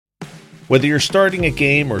Whether you're starting a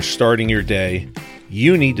game or starting your day,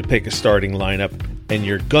 you need to pick a starting lineup, and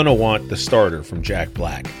you're gonna want the starter from Jack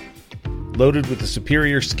Black. Loaded with the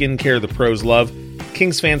superior skincare the pros love,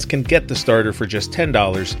 Kings fans can get the starter for just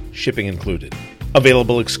 $10, shipping included.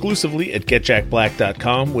 Available exclusively at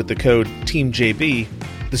getjackblack.com with the code TEAMJB,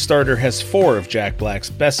 the starter has 4 of Jack Black's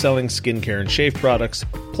best-selling skincare and shave products,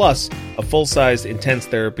 plus a full-sized Intense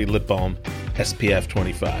Therapy Lip Balm, SPF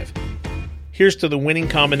 25. Here's to the winning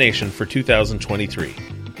combination for 2023.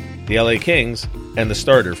 The LA Kings and the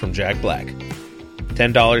starter from Jack Black.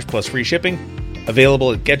 $10 plus free shipping.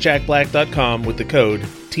 Available at getjackblack.com with the code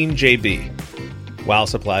TEAMJB. While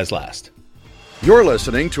supplies last. You're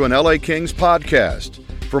listening to an LA Kings podcast.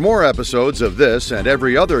 For more episodes of this and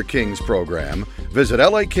every other Kings program, visit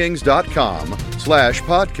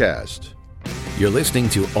lakings.com/podcast. You're listening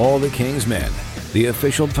to All the Kings Men, the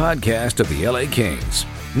official podcast of the LA Kings.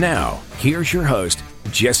 Now, here's your host,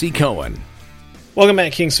 Jesse Cohen. Welcome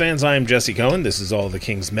back, Kings fans. I'm Jesse Cohen. This is All the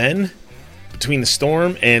Kings Men. Between the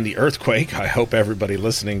storm and the earthquake, I hope everybody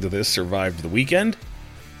listening to this survived the weekend.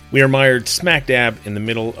 We are mired smack dab in the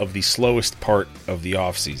middle of the slowest part of the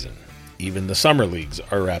offseason. Even the summer leagues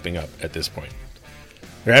are wrapping up at this point.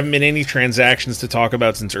 There haven't been any transactions to talk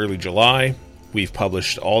about since early July. We've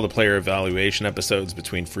published all the player evaluation episodes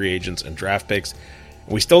between free agents and draft picks.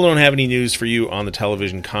 We still don't have any news for you on the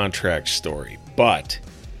television contract story, but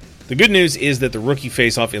the good news is that the rookie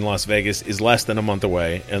face-off in Las Vegas is less than a month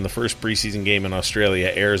away, and the first preseason game in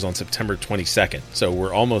Australia airs on September 22nd, so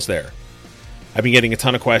we're almost there. I've been getting a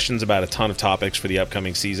ton of questions about a ton of topics for the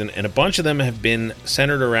upcoming season, and a bunch of them have been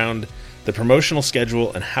centered around the promotional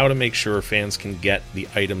schedule and how to make sure fans can get the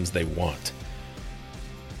items they want.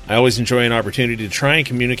 I always enjoy an opportunity to try and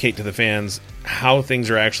communicate to the fans how things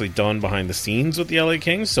are actually done behind the scenes with the LA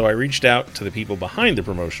Kings, so I reached out to the people behind the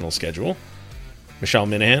promotional schedule, Michelle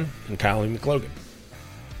Minahan and Kylie McLogan.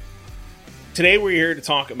 Today we're here to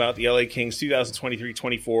talk about the LA Kings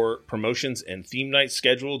 2023-24 promotions and theme night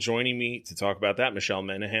schedule. Joining me to talk about that, Michelle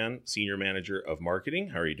Minahan, Senior Manager of Marketing.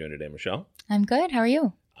 How are you doing today, Michelle? I'm good. How are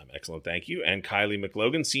you? I'm excellent, thank you. And Kylie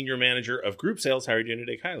McLogan, Senior Manager of Group Sales. How are you doing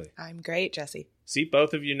today, Kylie? I'm great, Jesse. See,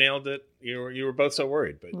 both of you nailed it. You were both so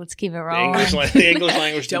worried. But let's keep it rolling. The English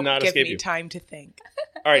language did not escape you. Don't give me time to think.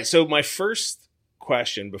 All right, so my first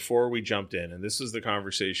question before we jumped in, and this was the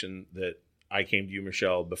conversation that I came to you,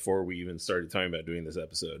 Michelle, before we even started talking about doing this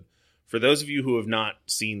episode. For those of you who have not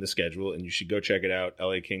seen the schedule, and you should go check it out,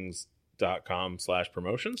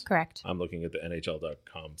 lakings.com/promotions. Correct. I'm looking at the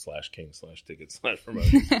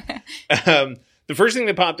nhl.com/king/tickets/promotions. The first thing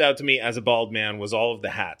that popped out to me as a bald man was all of the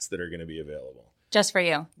hats that are going to be available. Just for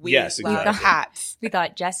you. Yes, exactly. Hats. We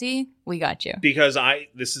thought, Jesse, we got you. Because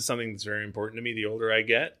this is something that's very important to me the older I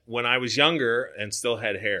get. When I was younger and still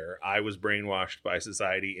had hair, I was brainwashed by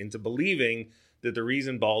society into believing that the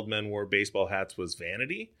reason bald men wore baseball hats was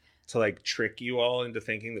vanity, to like trick you all into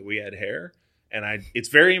thinking that we had hair. And it's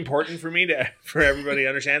very important for me for everybody to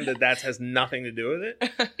understand that has nothing to do with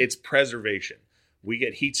it. It's preservation. We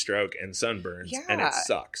get heat stroke and sunburns, and it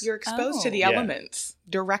sucks. You're exposed to the elements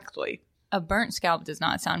directly. A burnt scalp does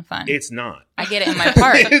not sound fun. It's not. I get it in my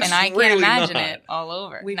part, and I really can't imagine not. it all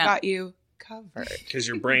over. We've got you covered. Because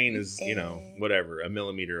your brain is, whatever, a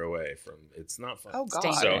millimeter away from. It's not fun. Oh,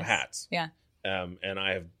 God. So hats. Yeah. And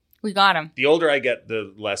I have. We got them. The older I get,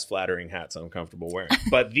 the less flattering hats I'm comfortable wearing.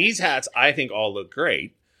 But these hats, I think, all look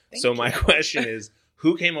great. So my question is,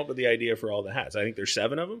 who came up with the idea for all the hats? I think there's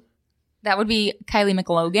 7 of them. That would be Kylie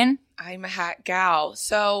McLogan. I'm a hat gal.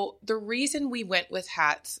 So the reason we went with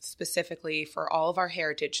hats specifically for all of our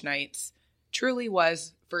heritage nights truly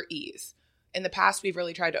was for ease. In the past, we've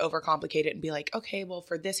really tried to overcomplicate it and be like, okay, well,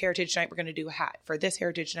 for this heritage night, we're going to do a hat. For this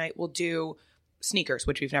heritage night, we'll do sneakers,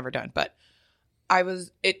 which we've never done. But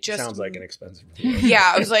it just sounds like an expensive.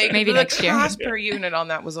 Yeah, I was like, maybe next year. The cost per unit on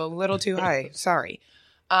that was a little too high. Sorry.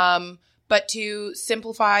 But to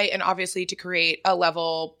simplify and obviously to create a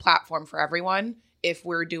level platform for everyone, if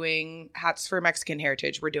we're doing hats for Mexican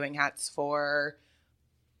heritage, we're doing hats for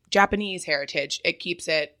Japanese heritage, it keeps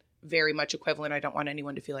it very much equivalent. I don't want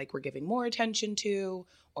anyone to feel like we're giving more attention to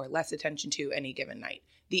or less attention to any given night.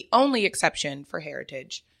 The only exception for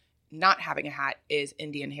heritage not having a hat is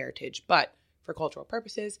Indian heritage. But for cultural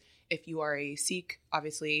purposes, if you are a Sikh,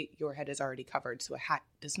 obviously your head is already covered. So a hat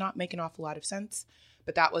does not make an awful lot of sense.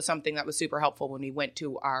 But that was something that was super helpful when we went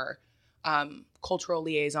to our cultural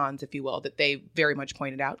liaisons, if you will, that they very much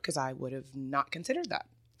pointed out because I would have not considered that.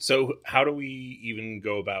 So how do we even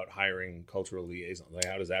go about hiring cultural liaisons? Like,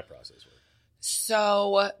 how does that process work?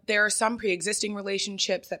 So there are some pre-existing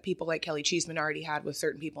relationships that people like Kelly Cheeseman already had with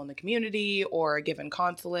certain people in the community or a given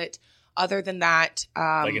consulate. Other than that,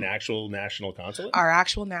 like an actual national consulate? Our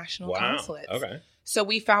actual national Wow. consulates. Okay. So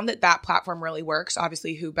we found that platform really works.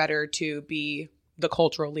 Obviously, who better to be the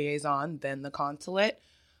cultural liaison than the consulate?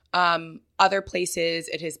 Other places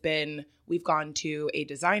it has been, we've gone to a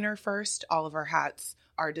designer first. All of our hats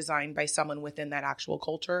are designed by someone within that actual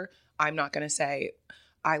culture. I'm not going to say,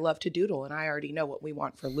 I love to doodle and I already know what we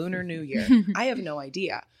want for Lunar New Year. I have no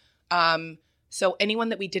idea. So anyone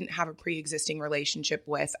that we didn't have a pre-existing relationship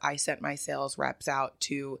with, I sent my sales reps out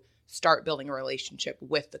to start building a relationship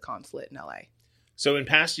with the consulate in LA. So in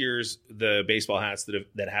past years, the baseball hats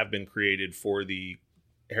that have been created for the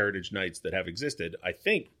Heritage Nights that have existed, I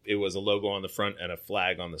think it was a logo on the front and a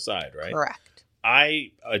flag on the side, right? Correct.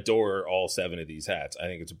 I adore all 7 of these hats. I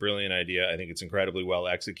think it's a brilliant idea. I think it's incredibly well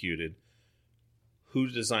executed. Who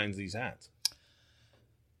designs these hats?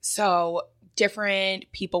 So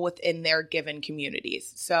different people within their given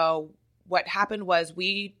communities. So what happened was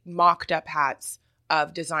we mocked up hats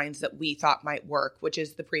of designs that we thought might work, which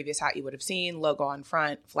is the previous hat you would have seen, logo on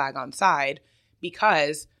front, flag on side,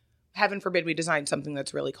 because heaven forbid we design something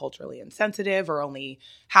that's really culturally insensitive or only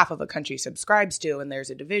half of a country subscribes to and there's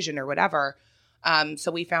a division or whatever.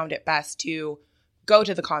 So we found it best to go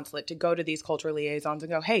to the consulate, to go to these cultural liaisons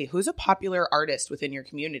and go, hey, who's a popular artist within your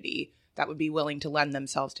community that would be willing to lend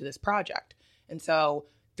themselves to this project? And so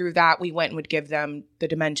through that, we went and would give them the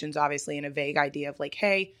dimensions, obviously, and a vague idea of like,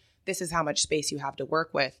 hey, this is how much space you have to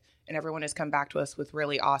work with. And everyone has come back to us with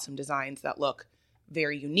really awesome designs that look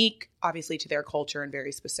very unique, obviously, to their culture and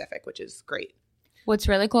very specific, which is great. What's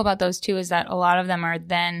really cool about those too is that a lot of them are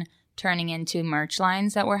then turning into merch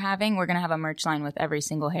lines that we're having. We're going to have a merch line with every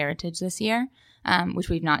single heritage this year, which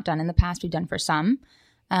we've not done in the past. We've done for some.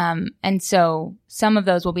 And so some of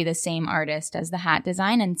those will be the same artist as the hat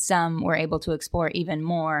design, and some we're able to explore even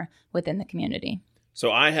more within the community.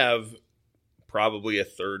 So I have probably a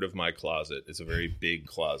third of my closet. It's a very big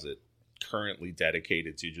closet currently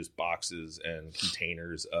dedicated to just boxes and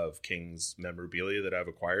containers of King's memorabilia that I've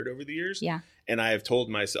acquired over the years. Yeah. And I have told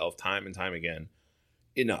myself time and time again,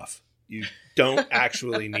 enough. You don't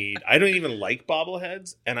actually need, I don't even like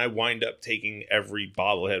bobbleheads, and I wind up taking every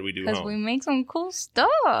bobblehead we do home. Because we make some cool stuff.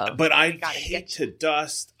 But I hate to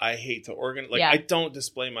dust. I hate to organize. Like, I don't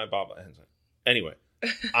display my bobbleheads. Anyway,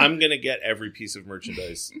 I'm going to get every piece of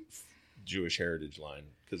merchandise Jewish heritage line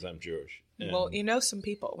because I'm Jewish. And well, you know some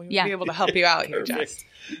people. We will be able to help you out here, Jess.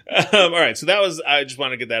 All right. So that was, I just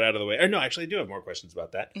want to get that out of the way. Or no, actually, I do have more questions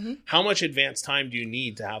about that. Mm-hmm. How much advance time do you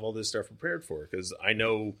need to have all this stuff prepared for? Because I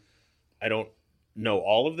know I don't know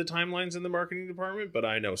all of the timelines in the marketing department, but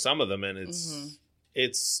I know some of them, and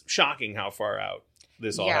it's shocking how far out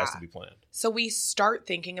this all has to be planned. So we start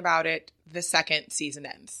thinking about it the second season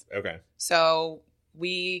ends. Okay. So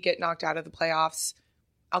we get knocked out of the playoffs.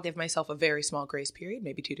 I'll give myself a very small grace period,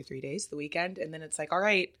 maybe 2 to 3 days, the weekend. And then it's like, all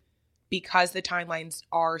right, because the timelines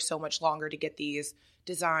are so much longer to get these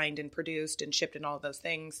designed and produced and shipped and all of those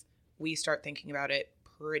things, we start thinking about it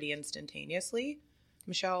pretty instantaneously.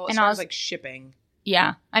 Michelle, as far as like shipping.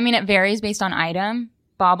 Yeah. I mean, it varies based on item.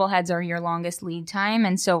 Bobbleheads are your longest lead time.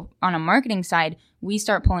 And so on a marketing side, we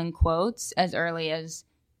start pulling quotes as early as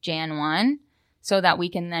Jan 1 so that we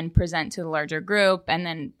can then present to the larger group. And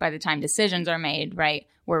then by the time decisions are made, right,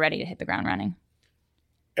 we're ready to hit the ground running.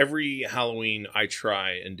 Every Halloween, I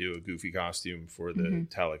try and do a goofy costume for the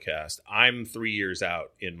telecast. I'm 3 years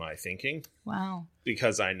out in my thinking. Wow.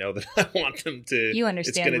 Because I know that I want them to... You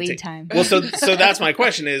understand lead time. Well, so that's my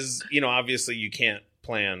question is, obviously you can't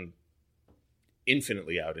plan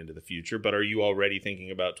infinitely out into the future, but are you already thinking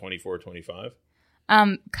about 24, 25?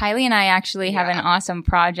 Kylie and I actually have an awesome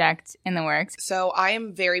project in the works. So I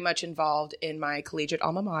am very much involved in my collegiate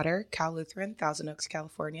alma mater, Cal Lutheran, Thousand Oaks,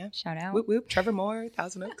 California. Shout out. Whoop, whoop, Trevor Moore,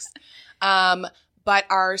 Thousand Oaks. But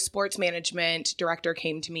our sports management director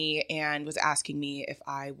came to me and was asking me if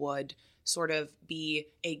I would sort of be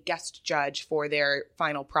a guest judge for their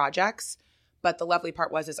final projects. But the lovely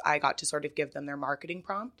part was I got to sort of give them their marketing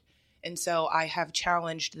prompt. And so I have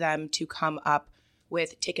challenged them to come up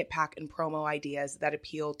with ticket pack and promo ideas that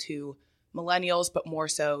appeal to millennials, but more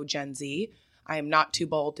so Gen Z. I am not too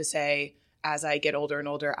bold to say, as I get older and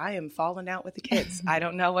older, I am falling out with the kids. I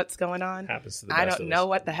don't know what's going on. Happens to the best I don't know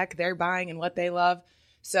what the heck they're buying and what they love.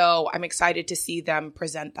 So I'm excited to see them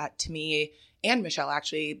present that to me and Michelle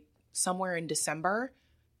actually somewhere in December,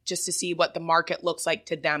 just to see what the market looks like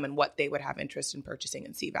to them and what they would have interest in purchasing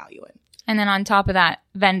and see value in. And then on top of that,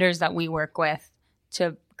 vendors that we work with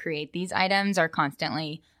to create these items are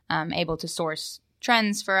constantly able to source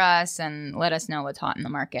trends for us and let us know what's hot in the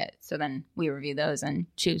market. So then we review those and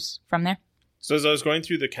choose from there. So as I was going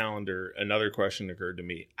through the calendar, another question occurred to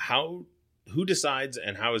me. How who decides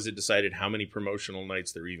and how is it decided how many promotional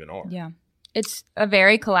nights there even are? Yeah. It's a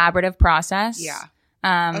very collaborative process. Yeah.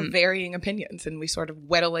 Of varying opinions. And we sort of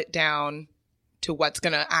whittle it down to what's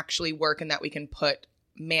going to actually work and that we can put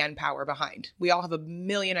manpower behind. We all have a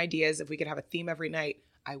million ideas. If we could have a theme every night,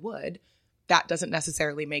 I would. That doesn't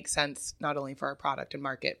necessarily make sense, not only for our product and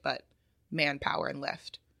market, but manpower and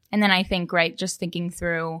lift. And then I think, right, just thinking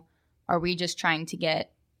through, are we just trying to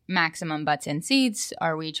get maximum butts in seats?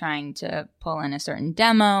 Are we trying to pull in a certain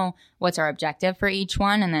demo? What's our objective for each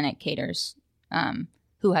one? And then it caters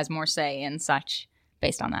who has more say and such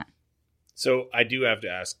based on that. So I do have to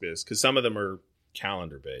ask this because some of them are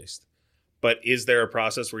calendar based, but is there a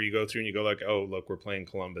process where you go through and you go like, oh, look, we're playing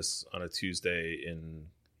Columbus on a Tuesday in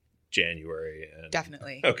January? And...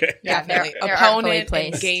 Definitely. Okay. Yeah, Definitely. they're Opponent artfully and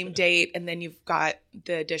placed. game date. And then you've got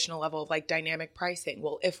the additional level of like dynamic pricing.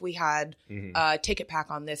 Well, if we had a ticket pack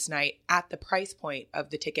on this night at the price point of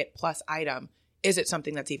the ticket plus item, is it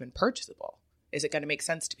something that's even purchasable? Is it going to make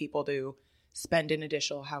sense to people to spend an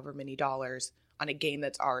additional however many dollars on a game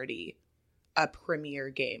that's already a premier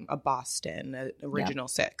game, a Boston, an original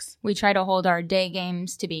six? We try to hold our day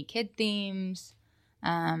games to be kid themes.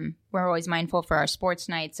 We're always mindful for our sports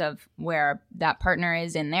nights of where that partner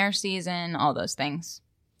is in their season, all those things.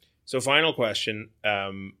 So final question,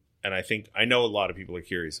 and I know a lot of people are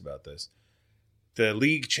curious about this. The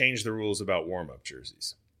league changed the rules about warm-up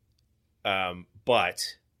jerseys.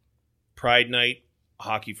 But Pride Night,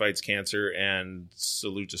 Hockey Fights Cancer, and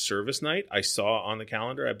Salute to Service Night I saw on the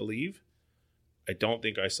calendar, I believe. I don't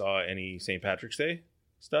think I saw any St. Patrick's Day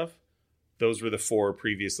stuff. Those were the 4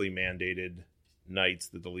 previously mandated nights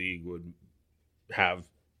that the league would have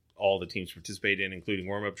all the teams participate in, including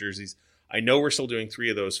warm-up jerseys. I know we're still doing 3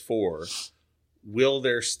 of those 4. Will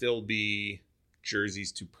there still be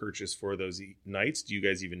jerseys to purchase for those nights? Do you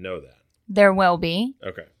guys even know that? There will be.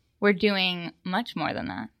 Okay. We're doing much more than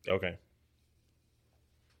that. Okay.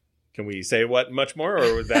 Can we say what much more,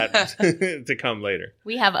 or was that to come later?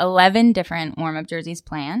 We have 11 different warm-up jerseys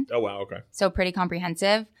planned. Oh, wow. Okay. So pretty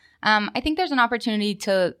comprehensive. I think there's an opportunity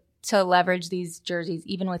to leverage these jerseys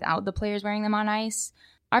even without the players wearing them on ice.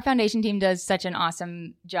 Our foundation team does such an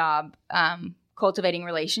awesome job cultivating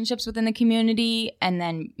relationships within the community and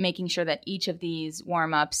then making sure that each of these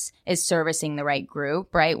warm-ups is servicing the right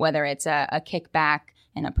group, right? Whether it's a kickback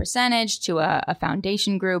and a percentage to a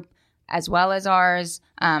foundation group as well as ours,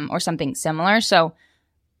 or something similar. So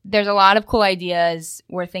there's a lot of cool ideas.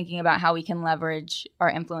 We're thinking about how we can leverage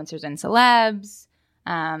our influencers and celebs.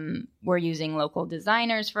 We're using local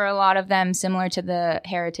designers for a lot of them, similar to the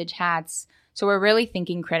heritage hats. So we're really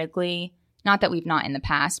thinking critically, not that we've not in the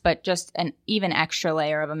past, but just an even extra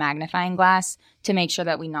layer of a magnifying glass to make sure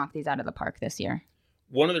that we knock these out of the park this year.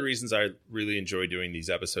 One of the reasons I really enjoy doing these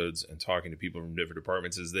episodes and talking to people from different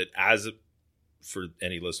departments is that for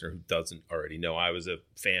any listener who doesn't already know, I was a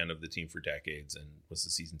fan of the team for decades and was a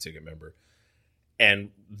season ticket member. And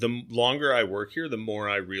the longer I work here, the more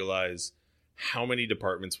I realize how many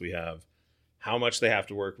departments we have, how much they have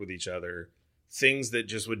to work with each other, things that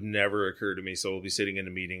just would never occur to me. So we'll be sitting in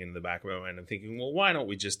a meeting in the back of my mind and thinking, well, why don't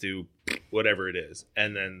we just do whatever it is?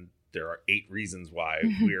 And then there are 8 reasons why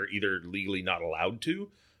we are either legally not allowed to,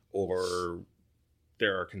 or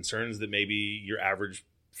there are concerns that maybe your average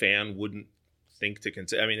fan wouldn't think to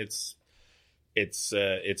consider. I mean, it's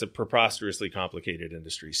a preposterously complicated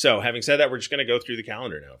industry. So having said that, we're just going to go through the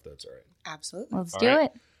calendar now, if that's all right. Absolutely. Let's do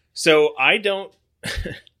it. So I don't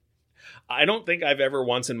think I've ever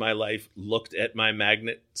once in my life looked at my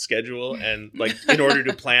magnet schedule and like in order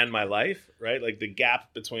to plan my life, right? Like the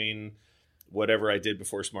gap between whatever I did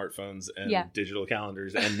before smartphones and digital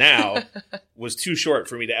calendars and now was too short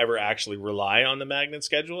for me to ever actually rely on the magnet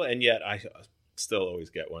schedule. And yet I still always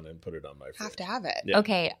get one and put it on my fridge. Have to have it. Yeah.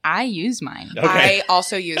 Okay, I use mine. Okay. I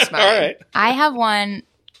also use mine. All right. I have one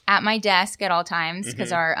at my desk at all times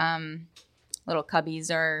because our little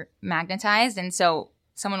cubbies are magnetized. And so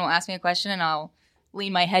someone will ask me a question and I'll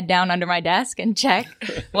lean my head down under my desk and check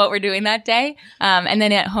what we're doing that day. And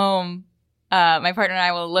then at home, my partner and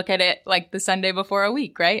I will look at it like the Sunday before a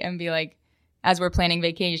week, right? And be like, as we're planning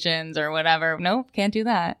vacations or whatever, nope, can't do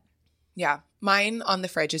that. Yeah. Mine on the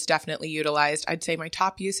fridge is definitely utilized. I'd say my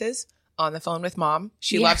top uses on the phone with mom.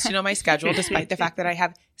 She loves to know my schedule, despite the fact that I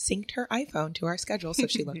have synced her iPhone to our schedule. So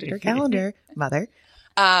she looked at her calendar, mother.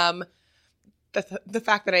 The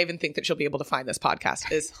fact that I even think that she'll be able to find this podcast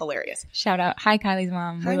is hilarious. Shout out. Hi, Kylie's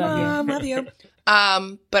mom. Hi, We love Mom. you. Love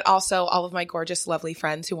you. But also all of my gorgeous, lovely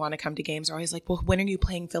friends who want to come to games are always like, well, when are you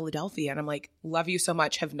playing Philadelphia? And I'm like, love you so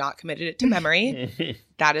much, have not committed it to memory.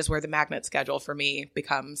 That is where the magnet schedule for me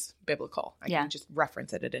becomes biblical. I can just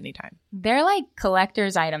reference it at any time. They're like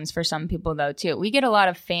collector's items for some people, though, too. We get a lot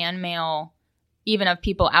of fan mail, even of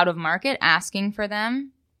people out of market asking for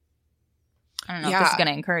them. I don't know if this is going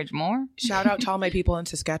to encourage more. Shout out to all my people in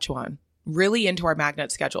Saskatchewan. Really into our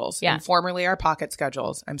magnet schedules and formerly our pocket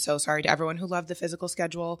schedules. I'm so sorry to everyone who loved the physical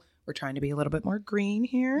schedule. We're trying to be a little bit more green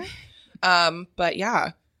here. But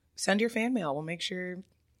yeah, send your fan mail. We'll make sure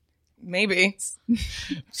maybe.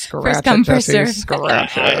 First come, first serve.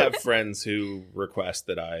 I have friends who request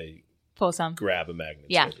that I pull some. Grab a magnet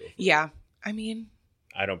schedule. Yeah. I mean,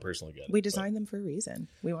 I don't personally get it. We designed them for a reason.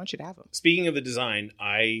 We want you to have them. Speaking of the design,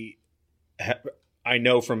 I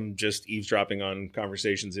know from just eavesdropping on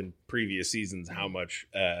conversations in previous seasons how much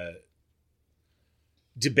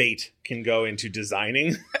debate can go into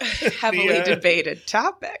designing. Heavily debated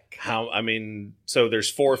topic. So there's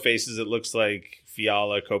 4 faces. It looks like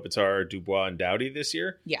Fiala, Kopitar, Dubois, and Doughty this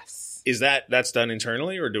year. Yes. Is that's done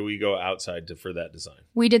internally, or do we go outside for that design?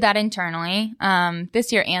 We did that internally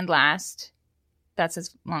this year and last. That's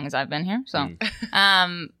as long as I've been here. So,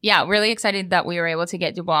 really excited that we were able to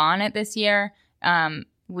get Dubois on it this year.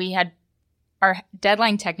 We had our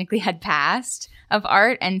deadline technically had passed of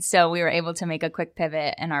art, and so we were able to make a quick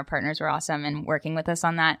pivot, and our partners were awesome in working with us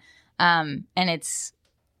on that. And it's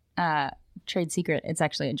trade secret. It's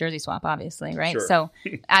actually a jersey swap, obviously, right? Sure. So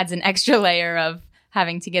adds an extra layer of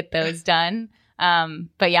having to get those done.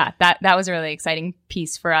 But yeah, that was a really exciting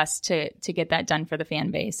piece for us to get that done for the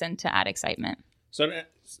fan base and to add excitement. So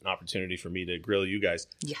it's an opportunity for me to grill you guys.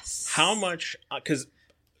 Yes. How much, because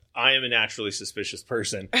I am a naturally suspicious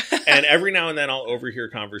person, and every now and then I'll overhear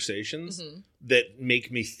conversations that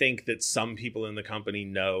make me think that some people in the company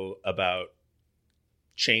know about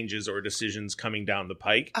changes or decisions coming down the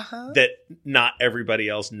pike that not everybody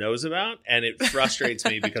else knows about, and it frustrates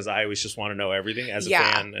me because I always just want to know everything as a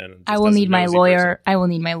fan. And I will need my lawyer. I will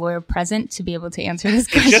need my lawyer present to be able to answer this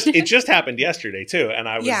question. It just happened yesterday too, and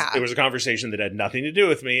it was a conversation that had nothing to do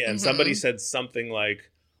with me, and somebody said something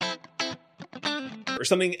like, or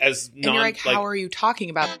something as and you're like, how are you talking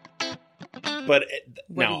about? But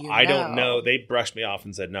I don't know. They brushed me off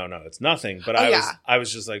and said, no, it's nothing. But I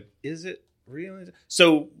was just like, is it? Really?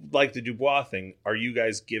 So, like the Dubois thing, are you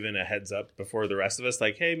guys given a heads up before the rest of us?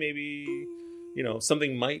 Like, hey, maybe,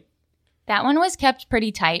 something might. That one was kept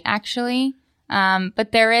pretty tight, actually.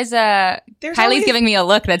 But Kylie's giving me a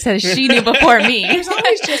look that says she knew before me. There's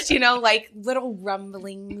always just, like little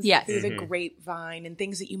rumblings through the grapevine and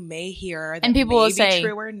things that you may hear. That and people will say,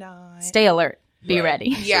 true or not. Stay alert. Be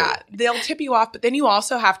ready. Yeah. They'll tip you off. But then you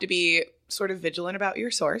also have to be sort of vigilant about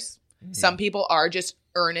your source. Some people are just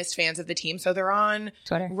earnest fans of the team, so they're on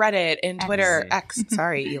Twitter, Reddit, and Twitter. X.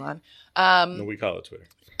 Sorry, Elon. No, we call it Twitter.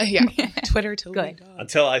 Yeah, Twitter till Good.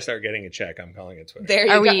 Until I start getting a check, I'm calling it Twitter. There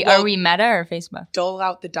you go. Are we Meta or Facebook? Dole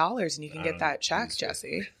out the dollars, and you can get that check,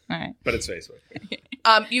 Jesse. All right, but it's Facebook.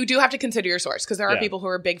 You do have to consider your source, because there are people who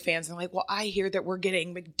are big fans and like, well, I hear that we're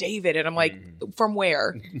getting McDavid, and I'm like, from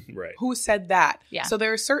where? Right. Who said that? Yeah. So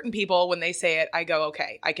there are certain people when they say it, I go,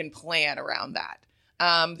 okay, I can plan around that.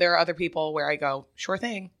 There are other people where I go, sure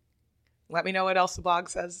thing. Let me know what else the blog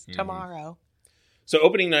says tomorrow. So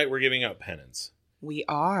opening night, we're giving out pennants. We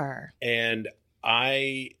are. And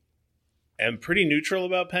I am pretty neutral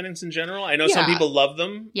about pennants in general. I know some people love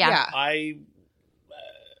them. Yeah.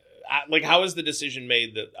 How is the decision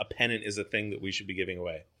made that a pennant is a thing that we should be giving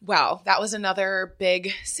away? Well, that was another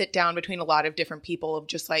big sit down between a lot of different people of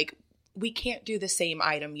just like, we can't do the same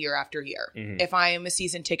item year after year. If I am a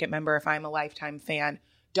season ticket member, if I'm a lifetime fan,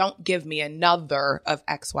 don't give me another of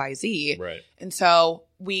XYZ. Right. And so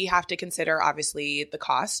we have to consider, obviously, the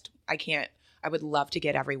cost. I would love to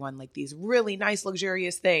get everyone like these really nice,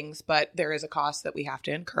 luxurious things, but there is a cost that we have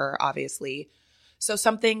to incur, obviously. So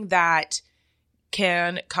something that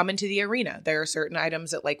can come into the arena. There are certain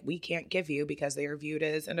items that like we can't give you because they are viewed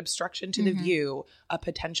as an obstruction to the view, a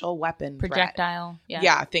potential weapon projectile. Threat.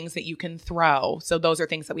 Yeah, things that you can throw. So those are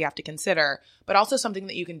things that we have to consider, but also something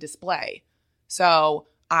that you can display. So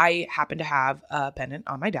I happen to have a pendant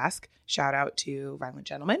on my desk. Shout out to Violent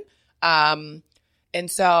Gentleman. And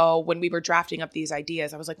so when we were drafting up these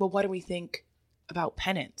ideas, I was like, well, what do we think about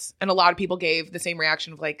pennants? And a lot of people gave the same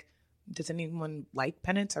reaction of like, does anyone like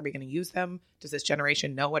pennants? Are we going to use them? Does this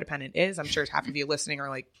generation know what a pennant is? I'm sure half of you listening are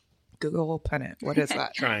like, Google pennant. What is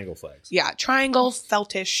that? Triangle flags. Yeah. Triangle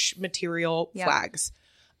feltish material flags.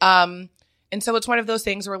 And so it's one of those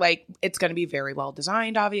things where like it's going to be very well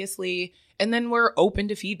designed, obviously, and then we're open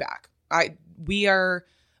to feedback. We are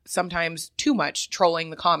sometimes too much trolling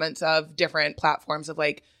the comments of different platforms of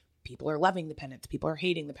like people are loving the pendants, people are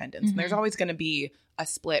hating the pendants. And there's always going to be a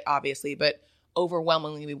split, obviously, but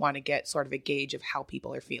overwhelmingly we want to get sort of a gauge of how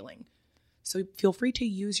people are feeling. So feel free to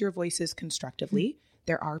use your voices constructively.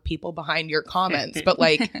 There are people behind your comments, but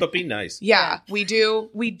like, but be nice. Yeah, we do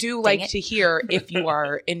like to hear if you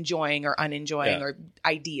are enjoying or unenjoying or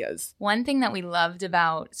ideas. One thing that we loved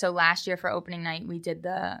about, so last year for opening night, we did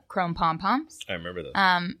the chrome pom-poms. I remember those.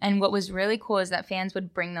 And what was really cool is that fans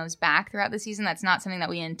would bring those back throughout the season. That's not something that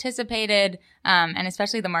we anticipated. And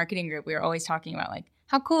especially the marketing group, we were always talking about like,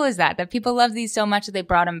 how cool is that people love these so much that they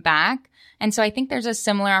brought them back. And so I think there's a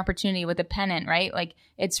similar opportunity with a pennant, right? Like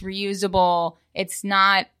it's reusable. It's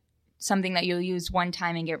not something that you'll use one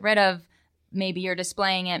time and get rid of. Maybe you're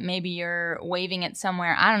displaying it. Maybe you're waving it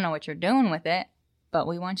somewhere. I don't know what you're doing with it, but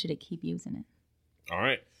we want you to keep using it. All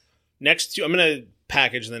right. Next two, I'm going to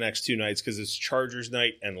package the next 2 nights because it's Chargers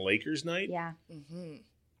night and Lakers night. Yeah.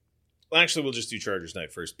 Well, actually, we'll just do Chargers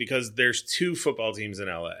night first because there's 2 football teams in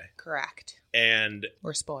LA. Correct. And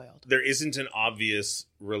we're spoiled. There isn't an obvious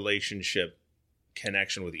relationship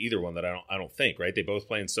connection with either one that I don't think, right? They both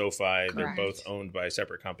play in SoFi. Correct. They're both owned by a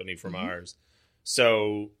separate company from ours.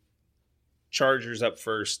 So Chargers up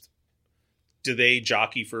first. Do they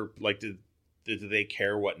jockey for like do they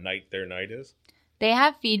care what night their night is? They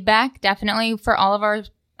have feedback definitely for all of our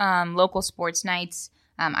local sports nights.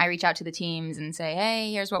 I reach out to the teams and say,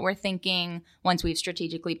 hey, here's what we're thinking once we've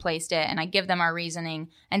strategically placed it. And I give them our reasoning.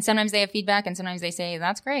 And sometimes they have feedback and sometimes they say,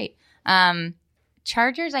 that's great.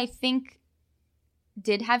 Chargers, I think,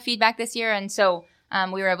 did have feedback this year. And so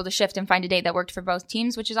we were able to shift and find a date that worked for both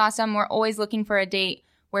teams, which is awesome. We're always looking for a date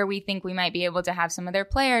where we think we might be able to have some of their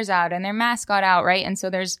players out and their mascot out, right? And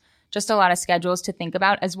so there's just a lot of schedules to think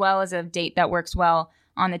about, as well as a date that works well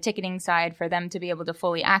on the ticketing side for them to be able to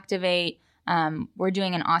fully activate. We're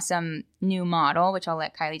doing an awesome new model, which I'll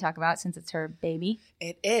let Kylie talk about since it's her baby.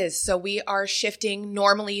 It is. So we are shifting.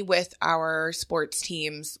 Normally with our sports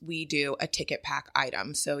teams, we do a ticket pack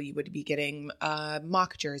item. So you would be getting a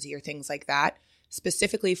mock jersey or things like that.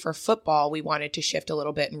 Specifically for football, we wanted to shift a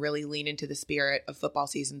little bit and really lean into the spirit of football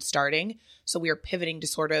season starting. So we are pivoting to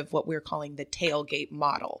sort of what we're calling the tailgate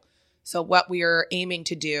model. So what we are aiming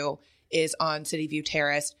to do is on City View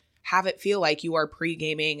Terrace, have it feel like you are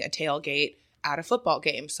pre-gaming a tailgate at a football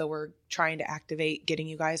game. So we're trying to activate getting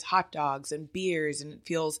you guys hot dogs and beers, and it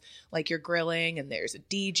feels like you're grilling and there's a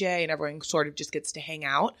DJ and everyone sort of just gets to hang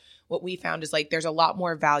out. What we found is like there's a lot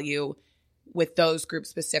more value with those groups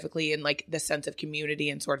specifically in like the sense of community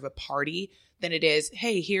and sort of a party than it is,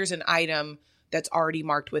 hey, here's an item that's already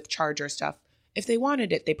marked with Charger stuff. If they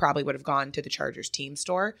wanted it, they probably would have gone to the Chargers team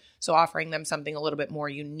store. So offering them something a little bit more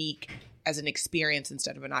unique as an experience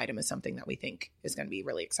instead of an item is something that we think is going to be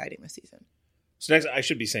really exciting this season. So next, I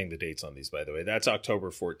should be saying the dates on these, by the way. That's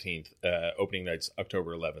October 14th. Opening night's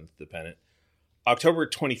October 11th, the pennant. October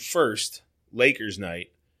 21st, Lakers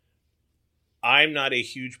night. I'm not a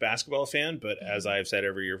huge basketball fan, but as I've said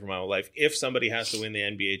every year for my whole life, if somebody has to win the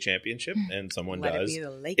NBA championship, and someone does,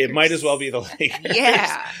 it might as well be the Lakers.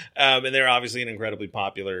 Yeah. And they're obviously an incredibly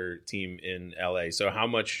popular team in LA. So how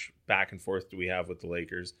much back and forth do we have with the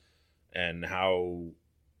Lakers, and how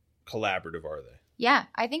collaborative are they? Yeah,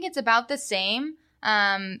 I think it's about the same.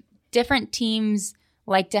 Different teams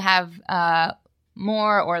like to have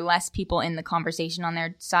more or less people in the conversation on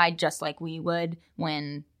their side, just like we would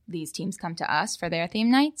when these teams come to us for their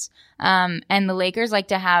theme nights. And the Lakers like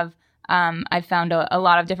to have, I've found a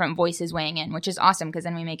lot of different voices weighing in, which is awesome because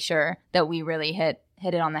then we make sure that we really hit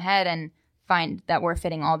it on the head and find that we're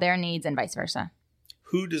fitting all their needs and vice versa.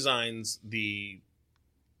 Who designs the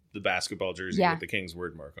basketball jersey with the King's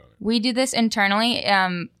word mark on it? We do this internally.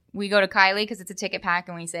 We go to Kylie because it's a ticket pack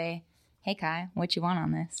and we say, hey, Kai, what you want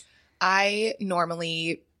on this? I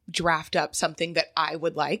normally draft up something that I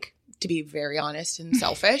would like, to be very honest and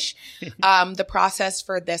selfish. The process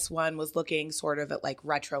for this one was looking sort of at like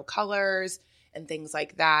retro colors and things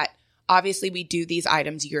like that. Obviously, we do these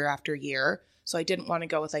items year after year. So I didn't want to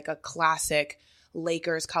go with like a classic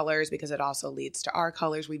Lakers colors because it also leads to our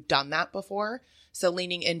colors. We've done that before. So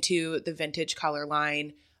leaning into the vintage color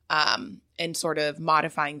line and sort of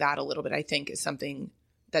modifying that a little bit, I think is something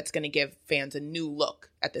that's going to give fans a new look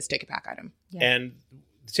at this ticket pack item. Yeah. And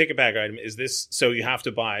the ticket pack item, is this, so you have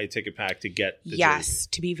to buy a ticket pack to get the jersey?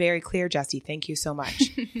 To be very clear, Jesse, thank you so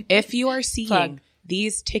much. If you are seeing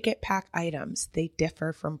these ticket pack items, they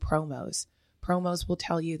differ from promos. Promos will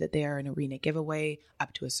tell you that they are an arena giveaway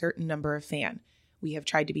up to a certain number of fan. We have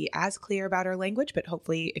tried to be as clear about our language, but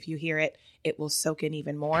hopefully if you hear it, it will soak in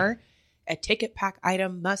even more. A ticket pack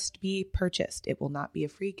item must be purchased. It will not be a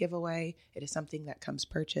free giveaway. It is something that comes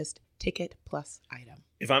purchased, ticket plus item.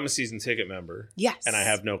 If I'm a season ticket member, yes, and I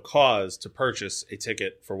have no cause to purchase a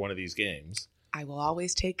ticket for one of these games, I will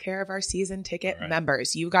always take care of our season ticket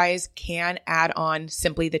members. You guys can add on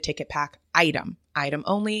simply the ticket pack item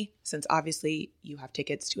only, since obviously you have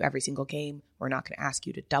tickets to every single game. We're not going to ask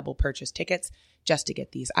you to double purchase tickets just to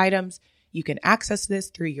get these items. You can access this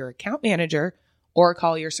through your account manager or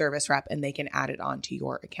call your service rep and they can add it onto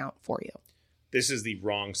your account for you. This is the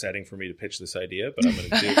wrong setting for me to pitch this idea, but I'm going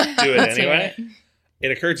to do it anyway.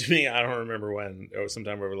 It occurred to me, I don't remember when, or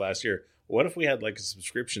sometime over last year, what if we had like a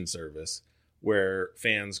subscription service where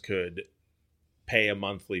fans could pay a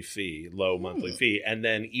monthly fee, low monthly fee, and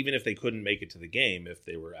then even if they couldn't make it to the game, if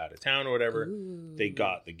they were out of town or whatever, they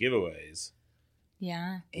got the giveaways.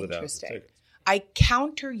 Yeah. Interesting. I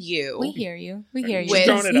counter you. We hear you. We hear you. Just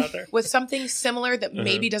throwing it out there. With something similar that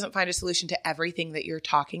maybe doesn't find a solution to everything that you're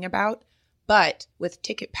talking about, but with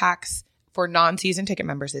ticket packs for non-season ticket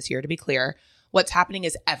members this year, to be clear, what's happening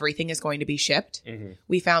is everything is going to be shipped.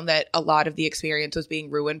 We found that a lot of the experience was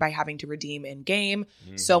being ruined by having to redeem in-game.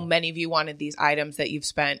 So many of you wanted these items that you've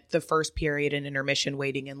spent the first period in intermission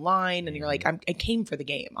waiting in line. And you're like, I came for the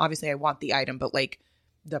game. Obviously, I want the item, but like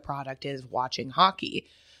the product is watching hockey.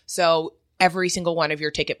 So every single one of your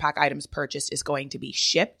ticket pack items purchased is going to be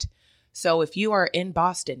shipped. So if you are in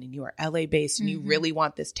Boston and you are LA based and you really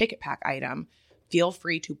want this ticket pack item, feel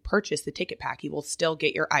free to purchase the ticket pack. You will still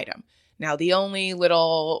get your item. Now, the only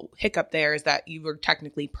little hiccup there is that you were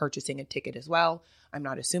technically purchasing a ticket as well. I'm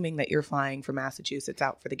not assuming that you're flying from Massachusetts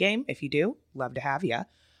out for the game. If you do, love to have you.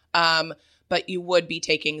 But you would be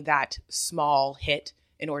taking that small hit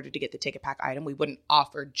in order to get the ticket pack item. We wouldn't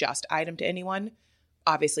offer just item to anyone.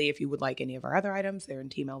 Obviously, if you would like any of our other items, they're in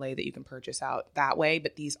Team LA that you can purchase out that way.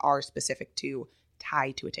 But these are specific to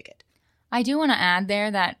tie to a ticket. I do want to add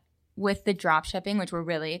there that with the drop shipping, which we're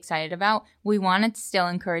really excited about, we want to still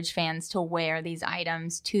encourage fans to wear these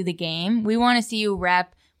items to the game. We want to see you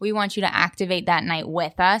rep. We want you to activate that night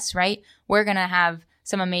with us, right? We're going to have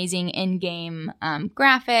some amazing in-game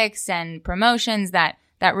graphics and promotions that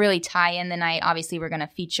really tie in the night. Obviously, we're going to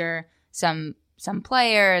feature some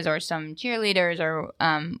players or some cheerleaders or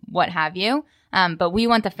what have you. But we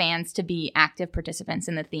want the fans to be active participants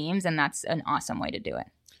in the themes, and that's an awesome way to do it.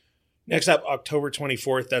 Next up, October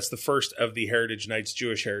 24th. That's the first of the Heritage Nights,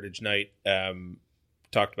 Jewish Heritage Night.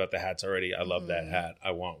 Talked about the hats already. I love that hat.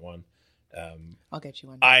 I want one. I'll get you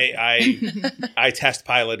one. I test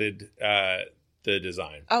piloted the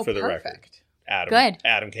design for the record.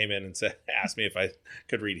 Adam came in and asked me if I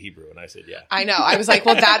could read Hebrew, and I said, yeah. I know. I was like,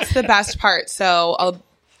 well, that's the best part. So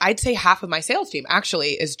I'd say half of my sales team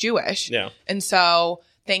actually is Jewish. Yeah. And so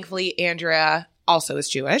thankfully, Andrea also is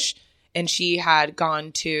Jewish. And she had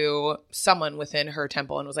gone to someone within her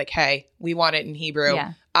temple and was like, hey, we want it in Hebrew.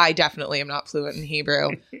 Yeah. I definitely am not fluent in Hebrew.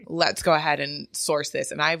 Let's go ahead and source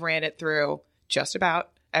this. And I ran it through just about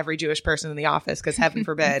every Jewish person in the office because heaven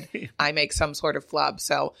forbid I make some sort of flub.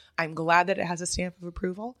 So I'm glad that it has a stamp of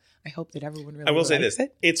approval. I hope that everyone really likes it. I will say this.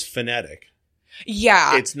 It's phonetic.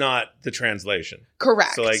 Yeah. It's not the translation.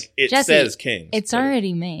 Correct. So like it Jesse, says Kings. It's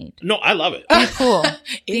already made. No, I love it. Be cool.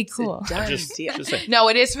 Be It's cool. a done Just deal. saying. No,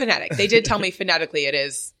 it is phonetic. They did tell me phonetically it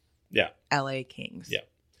is LA Kings.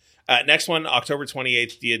 Yeah. Next one, October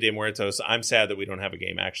 28th, Dia de Muertos. I'm sad that we don't have a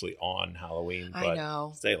game actually on Halloween. But I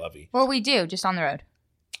know. Stay lovey. Well, we do, just on the road.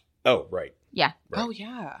 Oh, right. Yeah. Right. Oh,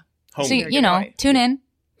 yeah. Home So, game. tune in.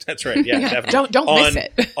 That's right. Yeah, definitely. Don't miss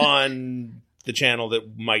it. On the channel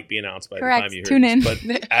that might be announced by Correct. the time you hear Tune this. in.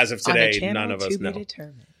 But as of On a today, channel none of us to be know.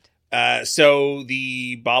 determined. So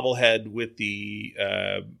the bobblehead with the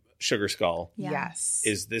sugar skull. Yeah. Yes.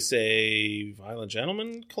 Is this a Violent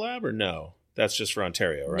Gentleman collab or no? That's just for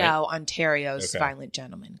Ontario, right? No, Ontario's Okay. Violent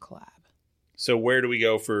Gentleman collab. So where do we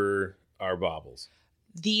go for our baubles?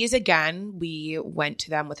 These, again, we went to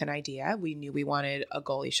them with an idea. We knew we wanted a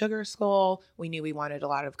goalie sugar skull. We knew we wanted a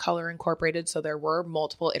lot of color incorporated. So there were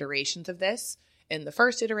multiple iterations of this. In the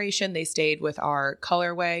first iteration, they stayed with our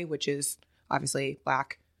colorway, which is obviously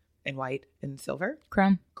black and white and silver.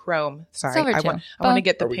 Chrome. Sorry. Silver I too. want to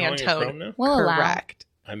get the Are we going with Chrome Pantone now? We'll allow. correct.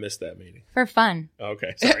 I missed that meeting. For fun.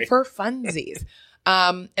 Okay, sorry. For funsies.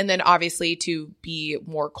 And then obviously to be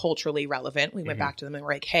more culturally relevant, we went back to them and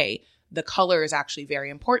were like, hey, the color is actually very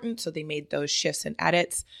important. So they made those shifts and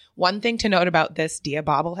edits. One thing to note about this Dia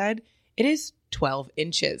bobblehead, it is 12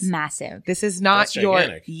 inches. Massive. This is not That's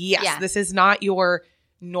gigantic. This is not your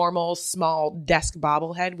normal small desk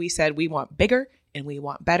bobblehead. We said we want bigger and we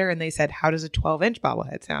want better. And they said, how does a 12-inch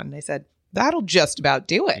bobblehead sound? And I said, That'll just about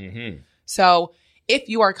do it. Mm-hmm. So if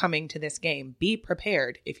you are coming to this game, be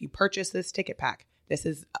prepared. If you purchase this ticket pack, this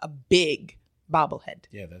is a big bobblehead.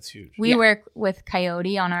 Yeah, that's huge. We work with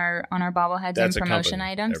Coyote on our bobbleheads That's and a promotion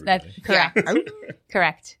company, items. everybody. That's correct.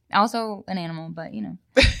 Correct. Also an animal, but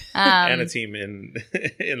And a team in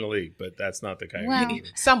the league, but that's not the Coyote. Well,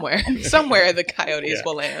 Somewhere the Coyotes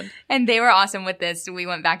will land. And they were awesome with this. We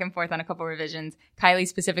went back and forth on a couple revisions. Kylie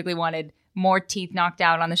specifically wanted more teeth knocked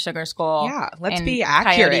out on the sugar skull. Yeah, let's and be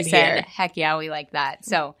accurate Coyote said, here. heck yeah, we like that.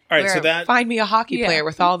 So All right, so that Find me a hockey player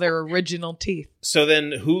with all their original teeth. so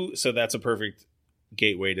that's a perfect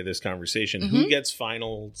gateway to this conversation. Who gets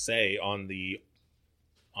final say on the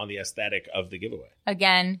aesthetic of the giveaway?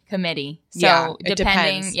 again, committee. So Yeah, it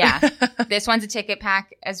depending, depends. this one's a ticket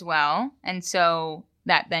pack as well. And so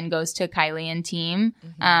that then goes to Kylie and team.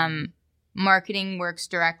 Marketing works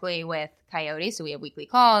directly with Coyote. So we have weekly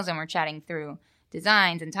calls and we're chatting through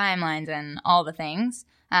designs and timelines and all the things.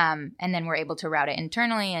 And then we're able to route it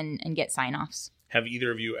internally and get sign-offs. Have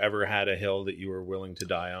either of you ever had a hill that you were willing to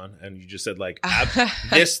die on, and you just said like,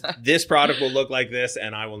 this product will look like this,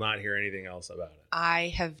 and I will not hear anything else about it?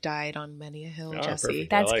 I have died on many a hill, Oh, Jesse. perfect.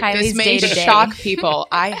 That's I like Kylie's This may day-to-day. shock people.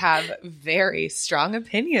 I have very strong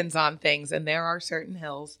opinions on things, and there are certain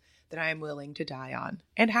hills that I am willing to die on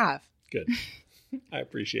and have. Good. I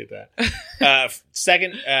appreciate that.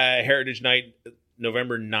 Second Heritage Night,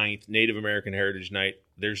 November 9th, Native American Heritage Night.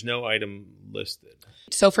 There's no item listed.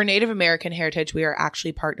 So for Native American Heritage, we are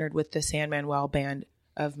actually partnered with the San Manuel Band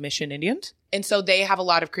of Mission Indians. And so they have a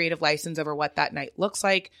lot of creative license over what that night looks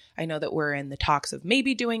like. I know that we're in the talks of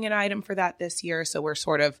maybe doing an item for that this year. So we're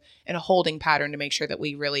sort of in a holding pattern to make sure that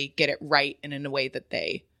we really get it right and in a way that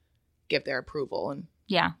they give their approval. And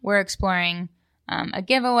Yeah, we're exploring a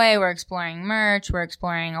giveaway. We're exploring merch. We're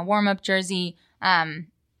exploring a warm-up jersey.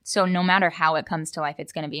 So no matter how it comes to life,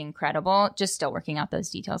 it's going to be incredible. Just still working out those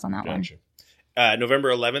details on that one. Gotcha. November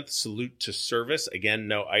 11th, Salute to Service. Again,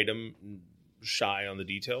 no item, shy on the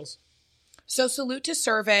details. So Salute to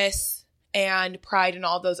Service and Pride and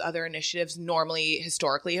all those other initiatives normally,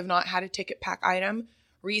 historically, have not had a ticket pack item.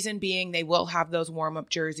 Reason being, they will have those warm-up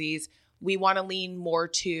jerseys. We want to lean more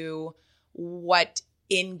to what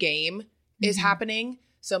in-game is happening.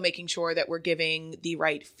 So making sure that we're giving the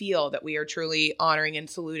right feel, that we are truly honoring and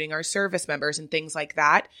saluting our service members and things like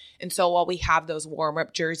that. And so while we have those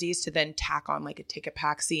warm-up jerseys, to then tack on like a ticket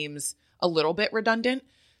pack seems a little bit redundant.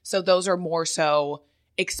 So those are more so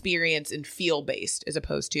experience and feel based as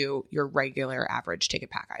opposed to your regular average ticket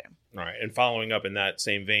pack item. All right. And following up in that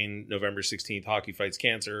same vein, November 16th, Hockey Fights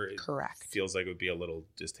Cancer. It Correct. feels like it would be a little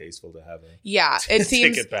distasteful to have a Yeah, it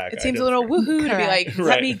seems ticket pack it seems a item. little woohoo to be like, Right.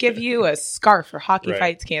 let me give you a scarf for Hockey Right.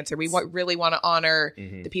 Fights Cancer. We really want to honor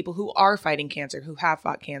the people who are fighting cancer, who have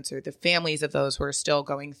fought cancer, the families of those who are still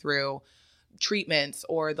going through treatments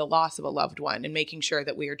or the loss of a loved one, and making sure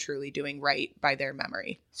that we are truly doing right by their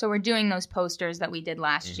memory. So we're doing those posters that we did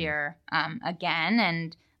last year again.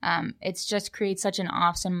 And it's just creates such an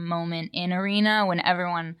awesome moment in arena when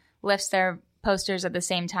everyone lifts their posters at the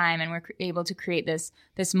same time. And we're able to create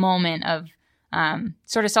this moment of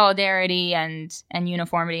sort of solidarity and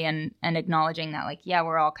uniformity and acknowledging that, like, yeah,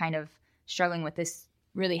 we're all kind of struggling with this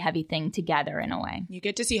really heavy thing together in a way. You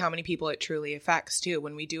get to see how many people it truly affects too.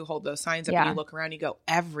 When we do hold those signs up Yeah. and you look around, you go,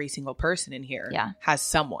 every single person in here Yeah. has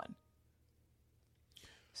someone.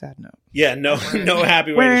 Sad note. Yeah, no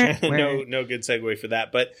happy way to no good segue for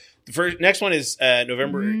that. But the next one is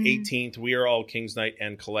November 18th. We Are All Kings Night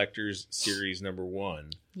and Collectors Series number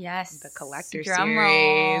 1. Yes. The Collector Drum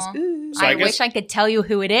Series. roll. Ooh. So I I guess- wish I could tell you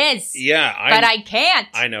who it is. Yeah, But I can't.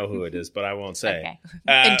 I know who it is, but I won't say.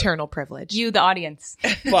 Okay. Internal privilege. You, the audience.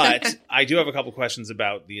 But I do have a couple questions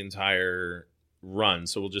about the entire run,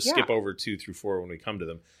 so we'll just skip over 2 through 4 when we come to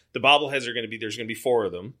them. The bobbleheads are going to be, there's going to be 4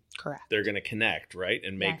 of them. Correct. They're going to connect, right?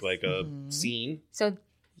 And make Yes. like a scene, So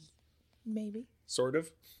Maybe. sort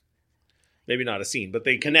of. Maybe not a scene, but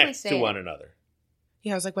they connect say to it. one another.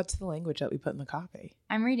 Yeah, I was like, what's the language that we put in the copy?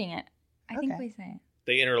 I'm reading it. I think Okay. we say it.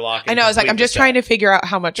 They interlock. I know. I was like, I'm just trying to figure out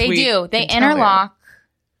how much They we do. They can tell you. interlock.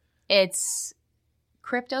 It's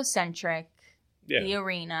crypto-centric. Yeah. The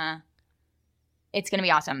arena. It's going to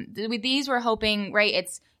be awesome. With these, we're hoping, right,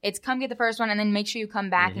 it's come get the first one and then make sure you come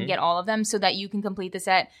back and get all of them so that you can complete the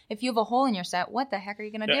set. If you have a hole in your set, what the heck are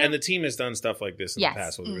you going to do? And the team has done stuff like this in Yes. the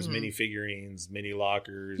past. Where there was mini figurines, mini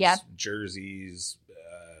lockers, Yep. jerseys,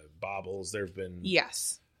 baubles. There've been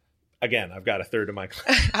Yes. again. I've got a third of my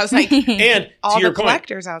I was like, and all to your the point,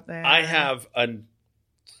 collectors out there. I have a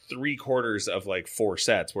 3/4 of like 4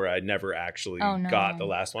 sets where I never actually got the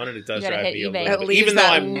last one, and it does You gotta drive hit me a eBay. little It bit. Even though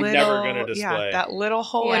I'm leaves that never little- going to display. Yeah, that little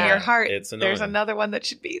hole in Yeah. your heart. It's There's annoying. another one that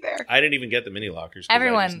should be there. I didn't even get the mini lockers because I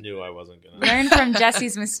Everyone, just knew I wasn't going to. Learn from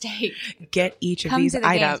Jesse's mistake. Get each of Come these to the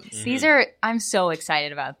items. games. These are, I'm so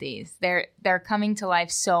excited about these. They're coming to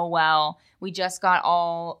life so well. We just got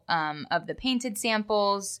all of the painted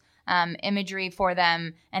samples, imagery for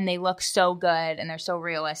them, and they look so good and they're so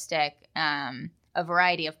realistic. A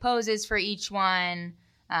variety of poses for each one.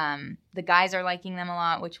 The guys are liking them a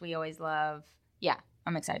lot, which we always love. Yeah,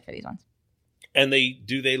 I'm excited for these ones. And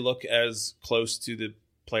they look as close to the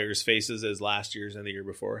players' faces as last year's and the year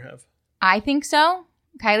before have? I think so.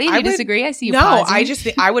 Kylie, do you disagree? I see you No, pausing. I just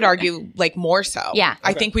think I would argue like more so. Yeah.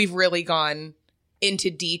 I Okay. think we've really gone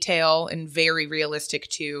into detail and very realistic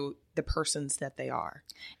to the persons that they are.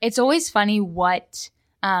 It's always funny what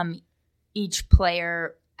each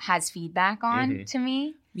player has feedback on to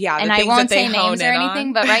me. Yeah, the And I things won't that they say hone names or in anything,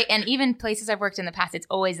 on. but right. And even places I've worked in the past, it's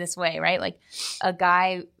always this way, right? Like a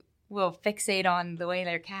guy will fixate on the way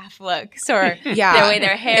their calf looks or Yeah. the way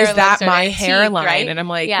their hair Is looks that or my their teeth, hairline? right? And I'm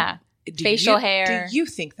like, yeah. do facial you- hair. Do you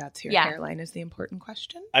think that's your Yeah. hairline is the important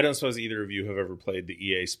question? I don't suppose either of you have ever played the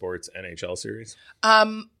EA Sports NHL series.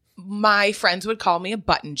 My friends would call me a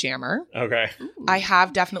button jammer. Okay. I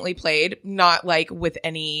have definitely played, not like with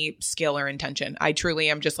any skill or intention. I truly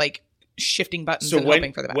am just like shifting buttons So and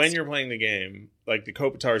hoping for the best. when you're playing the game, like the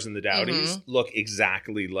Kopitars and the Dowdies look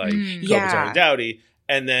exactly like Kopitar Yeah. and Dowdy.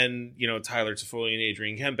 And then, Tyler Toffoli and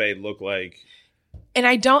Adrian Kempe look like And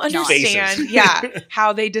I don't understand, Faces.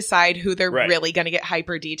 how they decide who they're Right. really going to get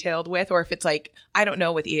hyper detailed with, or if it's like, I don't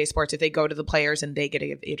know with EA Sports, if they go to the players and they get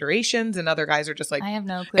iterations and other guys are just like, I have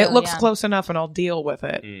no clue. it looks yeah. close enough and I'll deal with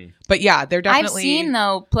it. But yeah, they're definitely. I've seen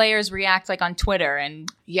though players react like on Twitter and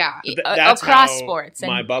Yeah. That's across how sports. And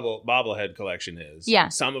my bobblehead collection is. Yeah.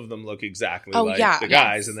 Some of them look exactly Oh, like yeah. the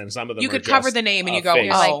guys, Yes. and then some of them You are could cover just the name and a you go, face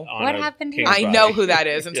You're like, on what a happened king's here? I know body. who that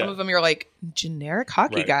is. And some Yeah. of them you're like, generic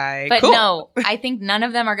hockey Right. guy. But Cool. no, I think none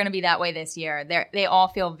of them are going to be that way this year. They all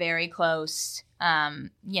feel very close.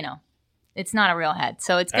 It's not a real head,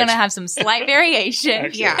 so it's going to have some slight variation.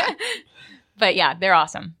 Excellent. Yeah. But yeah, they're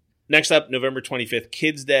awesome. Next up, November 25th,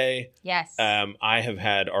 Kids Day. Yes. I have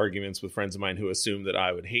had arguments with friends of mine who assume that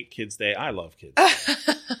I would hate Kids Day. I love Kids.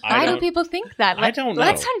 Why do people think that? I don't know.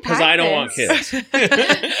 Let's unpack Because I don't want this. kids.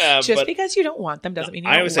 Just but because you don't want them doesn't mean you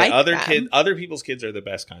I don't always like say other them. other people's kids are the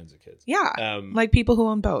best kinds of kids. Yeah. Like people who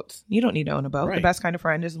own boats. You don't need to own a boat. Right. The best kind of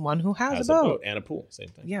friend is one who has Has a boat. and a pool, same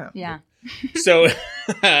thing. Yeah. Yeah. So,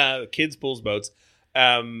 kids, pools, boats.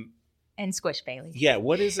 And Squish Bailey. Yeah.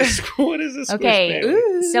 What is a squish Okay.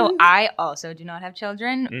 Bailey? So I also do not have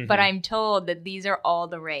children, Mhm. but I'm told that these are all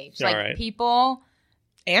the rage. All Like right. people.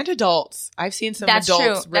 And adults. I've seen some That's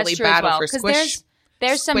adults true. really That's true as battle well. for 'Cause squish.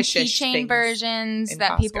 There's some squishish keychain things versions in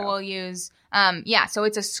that people Costco. will use. So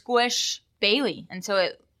it's a Squish Bailey, and so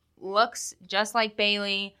it looks just like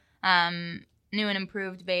Bailey, new and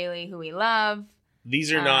improved Bailey, who we love.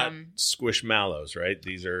 These are not Um, squishmallows, right?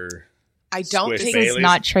 These are. I don't Squish think Baileys?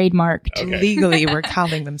 Not trademarked. Okay. legally we're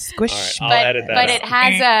calling them squish. All right, I'll edit that but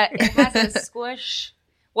out. it has a squish.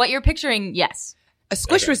 What you're picturing, yes, A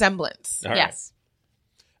squish Okay. resemblance. All right. yes.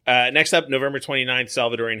 Next up, November 29th,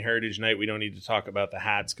 Salvadorian Heritage Night. We don't need to talk about the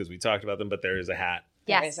hats because we talked about them, but there is a hat.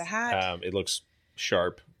 There Yes. is a hat. It looks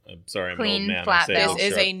sharp. I'm sorry, I'm Clean, an old man. flat I say it bill. This looks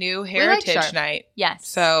is sharp. a new like heritage sharp. night. Yes.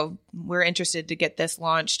 So we're interested to get this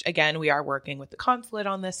launched. Again, we are working with the consulate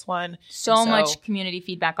on this one. so much community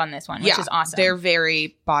feedback on this one, which is awesome. They're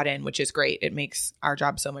very bought in, which is great. It makes our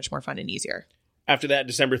job so much more fun and easier. After that,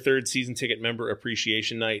 December 3rd, Season Ticket Member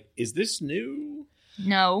Appreciation Night. Is this new?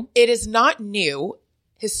 No. It is not new.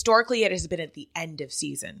 Historically, it has been at the end of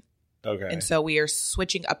season. Okay. And so we are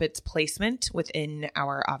switching up its placement within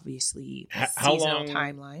our obviously How seasonal long?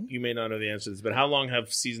 timeline. You may not know the answer to this, but how long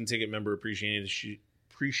have Season Ticket Member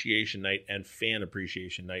Appreciation Night and Fan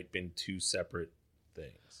Appreciation Night been two separate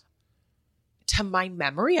things? To my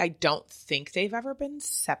memory, I don't think they've ever been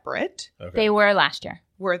separate. Okay. They were last year.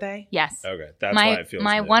 Were they? Yes. Okay. That's why it feels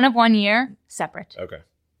my new. one of 1 year separate. Okay.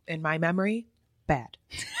 In my memory, bad.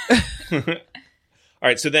 All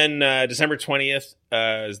right, so then December 20th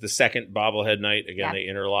is the second bobblehead night. Again, Yeah. they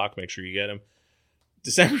interlock. Make sure you get them.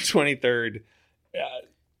 December 23rd,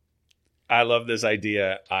 I love this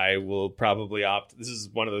idea. I will probably opt. This is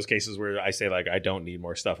one of those cases where I say, like, I don't need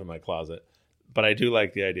more stuff in my closet. But I do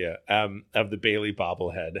like the idea of the Bailey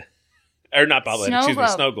bobblehead. Or not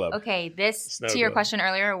bobblehead, snow globe. Okay, this, Snow to your globe. question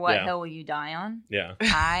earlier, what Yeah. hill will you die on? Yeah.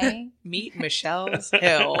 Meet Michelle's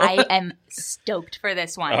Hill. I am stoked for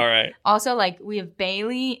this one. All right. Also, like, we have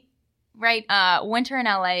Bailey right? Winter in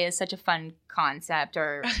LA is such a fun concept,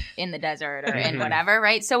 or in the desert, or in whatever,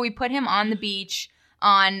 right? So we put him on the beach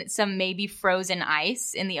on some maybe frozen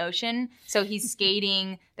ice in the ocean. So he's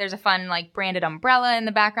skating. There's a fun like branded umbrella in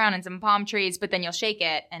the background and some palm trees, but then you'll shake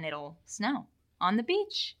it and it'll snow on the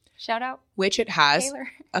beach. Shout out. Which it has Taylor.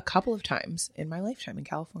 a couple of times in my lifetime in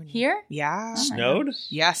California. Here? Yeah. Snowed?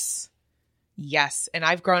 Yes. Yes. And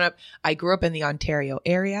I grew up in the Ontario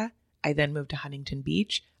area. I then moved to Huntington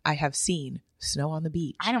Beach. I have seen snow on the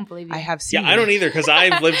beach. I don't believe you. I have seen. Yeah, I don't either, because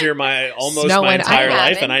I've lived here almost Snow my and entire I life,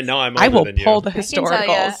 haven't. and I know I'm older I will than you. pull the I can tell ya,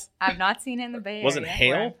 historicals. I've not seen it in the Bay Area. Wasn't where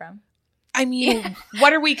hail? I'm from. I mean,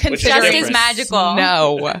 what are we Which is considering? Just as different. magical.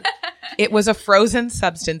 No. It was a frozen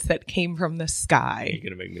substance that came from the You're sky.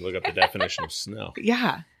 going to make me look up the definition of snow.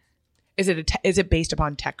 Yeah. Is it based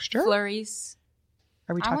upon texture? Flurries.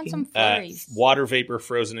 Are we I want talking? some flurries. Water vapor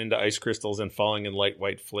frozen into ice crystals and falling in light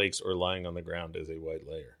white flakes or lying on the ground as a white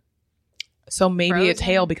layer. So maybe it's Frozen?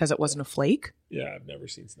 hail because it wasn't a flake. Yeah, I've never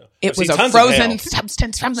seen snow. It I've was seen a tons of hail. frozen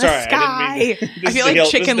substance from the Sorry, I sky. didn't mean- I, this is feel the like hill-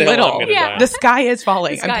 this is Chicken the hill I'm Little. gonna Yeah. die The sky is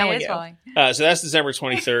falling. The I'm sky telling is you. falling. So that's December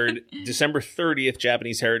 23rd. December 30th,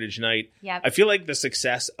 Japanese Heritage Night. Yep. I feel like the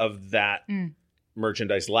success of that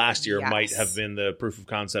merchandise last year Yes. might have been the proof of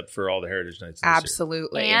concept for all the Heritage Nights this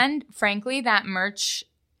Absolutely. And frankly, that merch,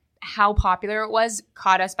 how popular it was,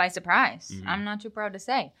 caught us by surprise. Mm-hmm. I'm not too proud to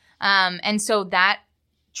say. And so that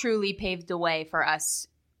truly paved the way for us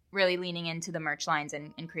really leaning into the merch lines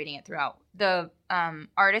and creating it throughout. The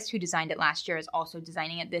artist who designed it last year is also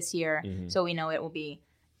designing it this year. Mm-hmm. So we know it will be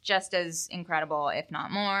just as incredible, if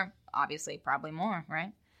not more. Obviously, probably more,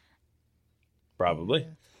 right? Probably.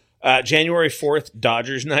 January 4th,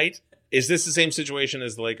 Dodgers Night. Is this the same situation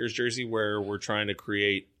as the Lakers jersey where we're trying to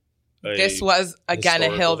create this was, again, a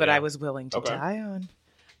hill historical- that yeah. I was willing to Okay. die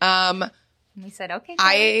on. And we said, okay.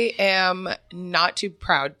 I am not too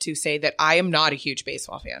proud to say that I am not a huge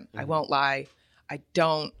baseball fan. I won't lie. I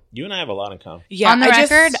don't. You and I have a lot in common. Yeah, on the I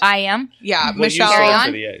record, just, I am. yeah, Well, you Michelle. saw it Carry for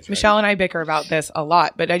on. the A's, right? Michelle and I bicker about this a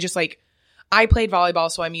lot, but I just like, I played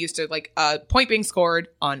volleyball, so I'm used to like a point being scored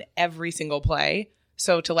on every single play.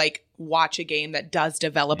 So to like watch a game that does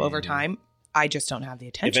develop over time, I just don't have the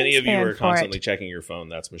If attention. any of you span are for constantly it. checking your phone,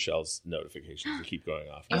 that's Michelle's notifications that keep going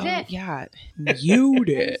off. Is it? Yeah, mute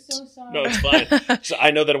it. No, it's fine. So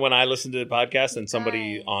I know that when I listen to the podcast and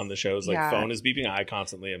somebody Guys. on the show's like Yeah. phone is beeping, I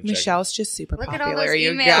constantly am Michelle's just super Look at popular, all those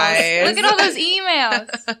you emails. guys. Look at all those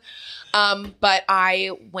emails. But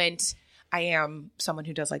I am someone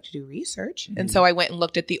who does like to do research. Mm-hmm. And so I went and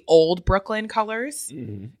looked at the old Brooklyn colors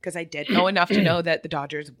because I did know enough to know that the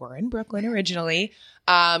Dodgers were in Brooklyn originally,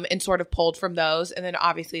 and sort of pulled from those. And then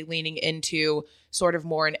obviously leaning into sort of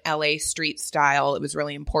more an LA street style, it was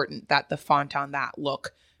really important that the font on that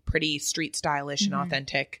look pretty street stylish and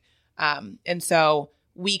authentic. And so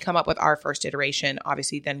we come up with our first iteration,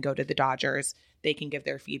 obviously then go to the Dodgers. They can give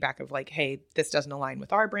their feedback of like, hey, this doesn't align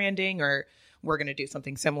with our branding, or we're going to do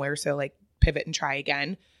something similar. So like pivot and try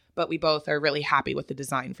again. But we both are really happy with the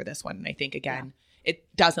design for this one. And I think, again, it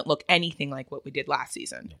doesn't look anything like what we did last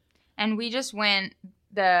season. And we just went,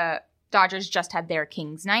 the Dodgers just had their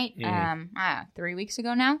Kings night 3 weeks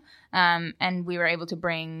ago now. And we were able to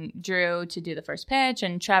bring Drew to do the first pitch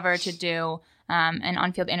and Trevor to do an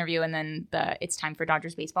on-field interview, and then the It's Time for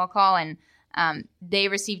Dodgers baseball call. And they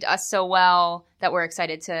received us so well that we're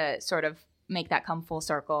excited to sort of make that come full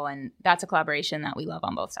circle. And that's a collaboration that we love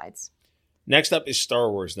on both sides. Next up is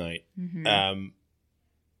Star Wars Night.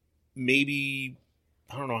 Maybe,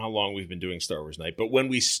 I don't know how long we've been doing Star Wars Night, but when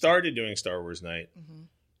we started doing Star Wars Night,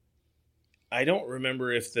 I don't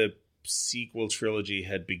remember if the sequel trilogy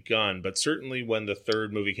had begun, but certainly when the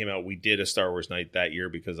third movie came out, we did a Star Wars Night that year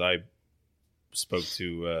because I spoke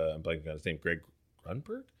to, I'm blanking on his name, Greg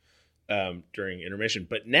Grunberg, during intermission.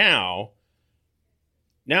 But now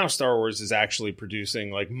Star Wars is actually producing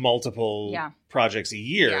like multiple projects a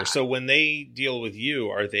year. Yeah. So when they deal with you,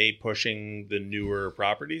 are they pushing the newer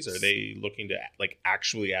properties? Are they looking to like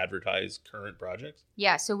actually advertise current projects?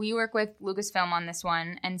 Yeah, so we work with Lucasfilm on this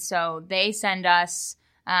one, and so they send us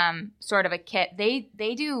sort of a kit. They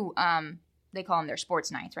do they call them their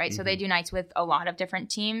sports nights, right? So they do nights with a lot of different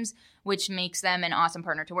teams, which makes them an awesome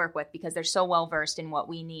partner to work with because they're so well versed in what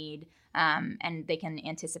we need, and they can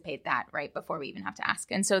anticipate that right before we even have to ask.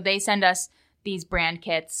 And so they send us these brand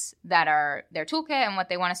kits that are their toolkit and what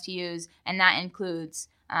they want us to use, and that includes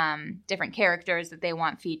different characters that they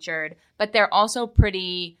want featured, but they're also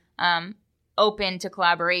pretty open to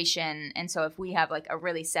collaboration. And so if we have like a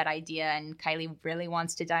really set idea and Kylie really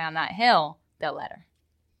wants to die on that hill, they'll let her.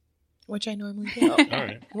 Which I normally do. All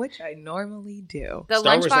right. Which I normally do. The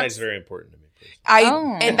Star Wars lunchbox, Night is very important to me.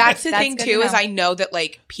 And that's the thing good too, to is know. I know that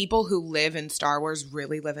like people who live in Star Wars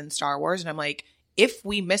really live in Star Wars. And I'm like, if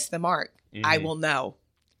we miss the mark, I will know.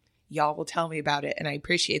 Y'all will tell me about it. And I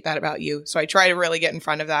appreciate that about you. So I try to really get in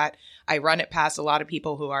front of that. I run it past a lot of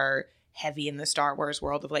people who are heavy in the Star Wars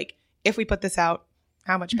world of like, if we put this out,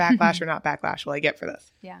 how much backlash or not backlash will I get for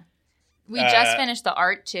this? Yeah. We just finished the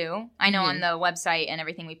art too. I know on the website and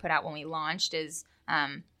everything we put out when we launched is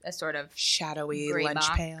a sort of Shadowy gray lunch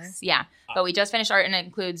box. pail. Yeah. But we just finished art and it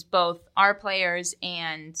includes both our players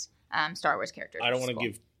and Star Wars characters. I don't want to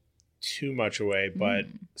give too much away, but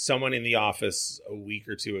someone in the office a week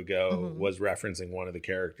or two ago was referencing one of the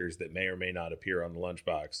characters that may or may not appear on the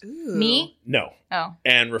lunchbox. Ooh. Me? No. Oh.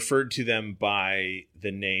 And referred to them by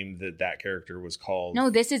the name that character was called. No,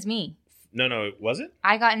 this is me. No, it wasn't?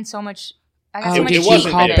 I got in so much Oh, so much did it you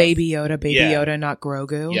wasn't call this. Baby Yoda Yeah. Yoda, not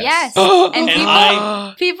Grogu? Yes. Yes. And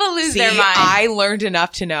And people lose See, their mind. I learned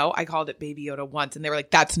enough to know. I called it Baby Yoda once, and they were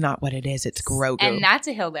like, "That's not what it is. It's Grogu." And that's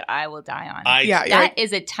a hill that I will die on. yeah, That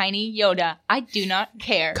is a tiny Yoda. I do not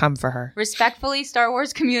care. come for her. Respectfully, Star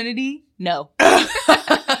Wars community, no.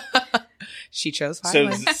 She chose So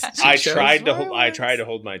violence. I She chose tried to violence.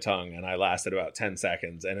 hold my tongue, and I lasted about 10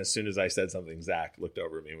 seconds. And as soon as I said something, Zach looked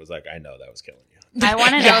over at me and was like, "I know that was killing you." I want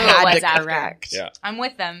to know Had who it was to after. correct. Yeah. I'm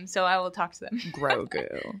with them, so I will talk to them.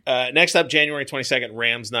 Grogu. Next up, January 22nd,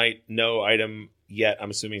 Rams Night. No item yet. I'm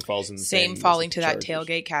assuming falls in the Same as falling the to that Chargers.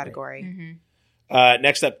 tailgate category. Mm-hmm.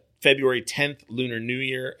 Next up, February 10th, Lunar New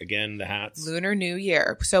Year. Again, the hats. Lunar New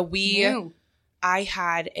Year. So I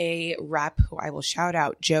had a rep who I will shout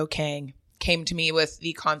out, Joe Kang, came to me with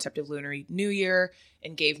the concept of Lunar New Year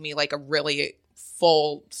and gave me like a really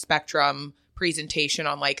full spectrum presentation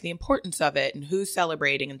on like the importance of it and who's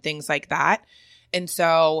celebrating and things like that. And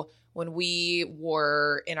so when we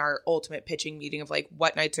were in our ultimate pitching meeting of like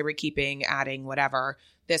what nights are we keeping, adding, whatever,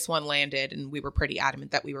 this one landed and we were pretty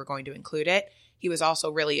adamant that we were going to include it. He was also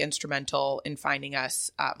really instrumental in finding us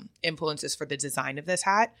influences for the design of this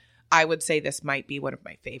hat. I would say this might be one of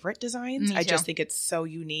my favorite designs. Me I too. just think it's so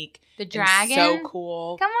unique. The and dragon? so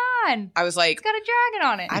cool. Come on. I was like, It's got a dragon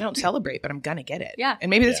on it. I don't celebrate, but I'm going to get it. Yeah. And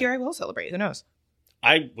maybe this Yeah. year I will celebrate. Who knows?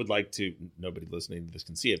 I would like to, nobody listening to this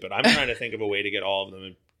can see it, but I'm trying to think of a way to get all of them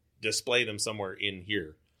and display them somewhere in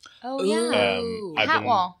here. Oh, yeah. Ooh. Hat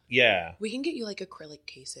wall. Yeah. We can get you like acrylic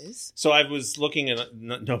cases. So I was looking, and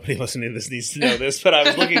nobody listening to this needs to know this, but I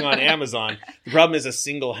was looking on Amazon. The problem is a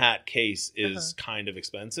single hat case is kind of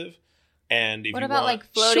expensive. And if What you about want,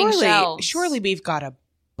 like floating shells? Surely we've got a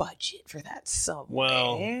budget for that somewhere.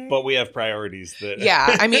 well, but we have priorities that.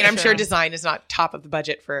 yeah, I mean, I'm sure design is not top of the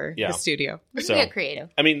budget for Yeah. the studio. We can So- get creative.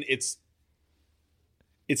 I mean, it's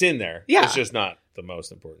in there. Yeah. It's just not the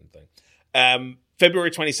most important thing.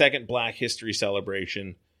 February 22nd, Black History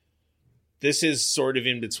Celebration. This is sort of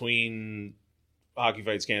in between Hockey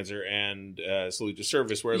Fights Cancer and Salute to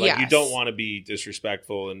Service, where like you Yes. don't want to be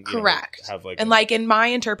disrespectful and you know, Correct. have like And like in my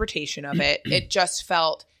interpretation of it, it just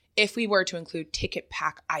felt if we were to include ticket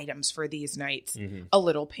pack items for these nights, a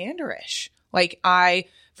little panderish. Like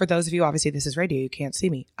for those of you, obviously this is radio, you can't see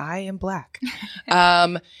me. I am Black.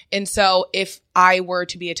 And so if I were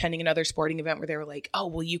to be attending another sporting event where they were like, oh,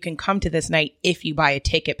 well, you can come to this night if you buy a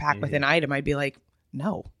ticket pack with an item, I'd be like,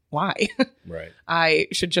 no, why? right. I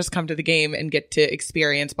should just come to the game and get to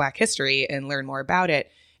experience Black history and learn more about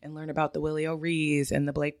it and learn about the Willie O'Rees and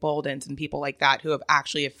the Blake Boldens and people like that who have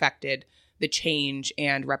actually affected the change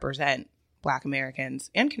and represent Black Americans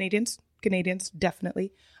and Canadians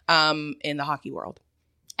definitely, in the hockey world.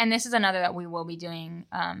 And this is another that we will be doing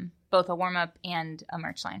both a warm-up and a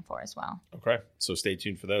merch line for as well. Okay. So stay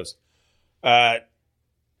tuned for those.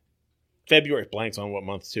 February, blanks on what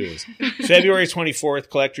month 2 is. February 24th,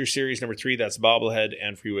 Collector Series number 3. That's Bobblehead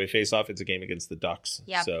and Freeway Face-Off. It's a game against the Ducks.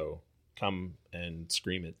 Yep. So come and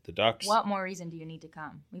scream at the Ducks. What more reason do you need to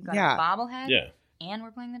come? We've got Yeah. a bobblehead, Yeah. and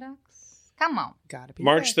we're playing the Ducks. Come on. Gotta be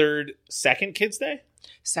March there. 3rd, second Kids Day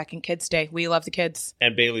Second Kids Day. We love the kids.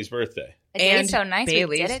 and Bailey's birthday. A day And so nice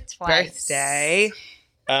Bailey's we did it twice. birthday.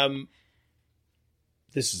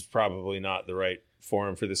 This is probably not the right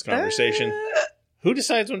forum for this conversation. Who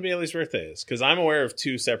decides when Bailey's birthday is? Because I'm aware of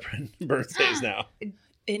 2 separate birthdays now.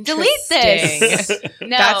 Delete this. Interesting.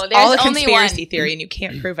 No, That's there's all a only conspiracy one. theory, and you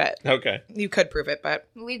can't prove it. Okay. You could prove it, but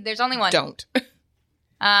There's only one. don't.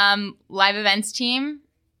 Live events team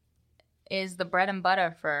is the bread and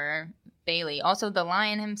butter for Bailey. Also, the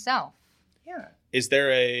lion himself. Yeah. Is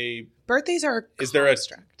there a Birthdays are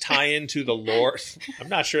tie-in to the lore? I'm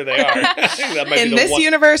not sure they are. I think that might in be the this one.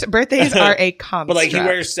 universe, birthdays are a construct. But like he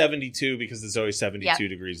wears 72 because it's always 72 Yep.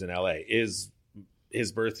 degrees in LA. Is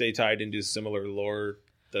his birthday tied into similar lore?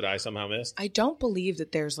 that I somehow missed? I don't believe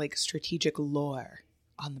that there's like strategic lore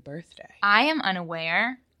on the birthday. I am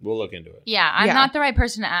unaware. We'll look into it. Yeah, I'm Yeah. not the right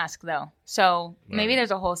person to ask, though. So maybe Right.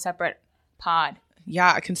 there's a whole separate pod.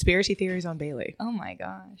 Yeah, conspiracy theories on Bailey. Oh my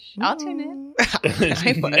gosh. I'll tune in.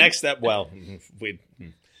 I would. Next up, well, we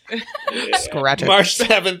Scratch it. March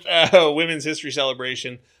 7th, Women's History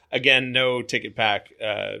Celebration. Again, no ticket pack,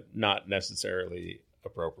 not necessarily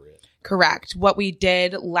appropriate. Correct. What we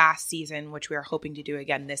did last season, which we are hoping to do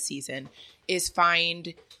again this season, is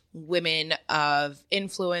find women of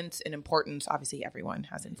influence and importance. Obviously, everyone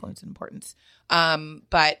has influence and importance,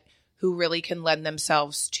 but who really can lend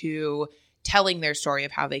themselves to telling their story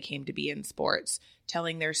of how they came to be in sports,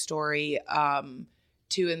 telling their story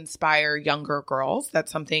to inspire younger girls.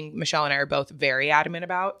 That's something Michelle and I are both very adamant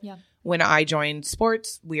about. Yeah. When I joined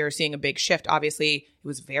sports, we are seeing a big shift. Obviously, it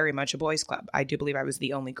was very much a boys' club. I do believe I was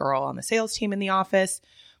the only girl on the sales team in the office,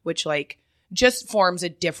 which like just forms a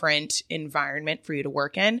different environment for you to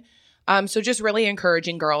work in. So just really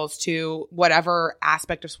encouraging girls to whatever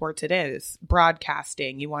aspect of sports it is,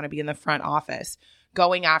 broadcasting, you want to be in the front office,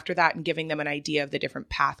 going after that and giving them an idea of the different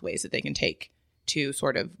pathways that they can take to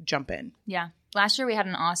sort of jump in. Yeah. Last year we had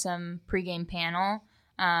an awesome pregame panel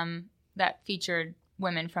that featured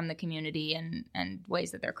women from the community and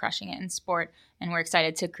ways that they're crushing it in sport. And we're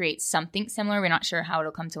excited to create something similar. We're not sure how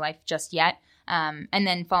it'll come to life just yet. And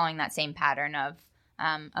then following that same pattern of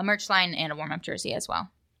a merch line and a warm-up jersey as well.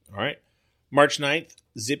 All right. March 9th,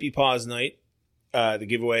 Zippy Paws Night. The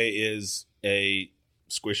giveaway is a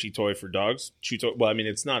squishy toy for dogs. Chew toy. Well, I mean,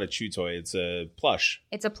 it's not a chew toy. It's a plush.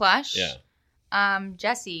 It's a plush. Yeah.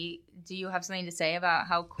 Jesse, do you have something to say about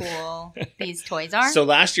how cool these toys are? So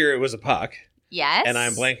last year it was a puck. Yes. And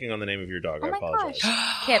I'm blanking on the name of your dog. Oh I my apologize.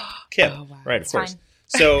 gosh. Kip. Kip. Oh, wow. Right, of It's course. fine.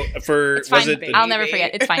 So for It's fine. was it I'll never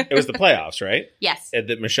forget. It's fine. it was the playoffs, right? Yes.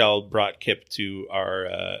 That Michelle brought Kip to our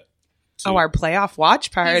Our playoff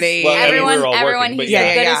watch party. Well, I mean, we were all everyone, working, but he's yeah. the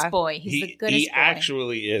Yeah, goodest yeah. boy. He's the goodest he boy.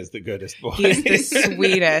 actually is the goodest boy. He's the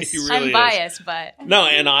sweetest. He really I'm is. biased, but No,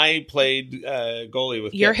 and I played goalie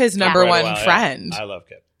with Kip. You're his number for quite a one while. friend. I love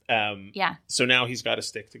Kip. yeah, So now he's got a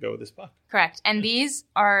stick to go with his puck. correct. And these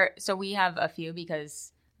are, so we have a few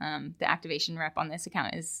because the activation rep on this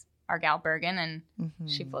account is our gal Bergen, and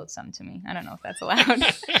she floats some to me. I don't know if that's allowed.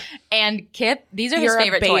 And Kip, these are You're his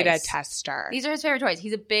favorite a beta toys. tester. These are his favorite toys.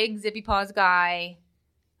 He's a big Zippy Paws guy.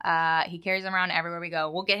 He carries them around everywhere we go.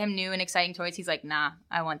 We'll get him new and exciting toys. He's like, nah,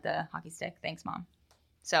 I want the hockey stick. Thanks, Mom.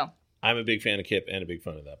 So, I'm a big fan of Kip and a big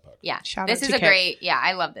fan of that puck. yeah. Shout this out is to a Kip. great, yeah,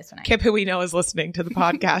 I love this one. Kip, who we know is listening to the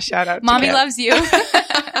podcast. Shout out to Mommy Kip. loves you.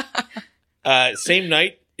 Same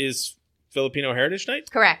night is Filipino Heritage Night.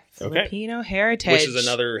 Correct. Okay. Filipino heritage. Which is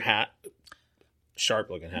another hat. Sharp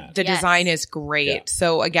looking hat. The Yes. design is great. Yeah.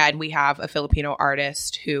 So again, we have a Filipino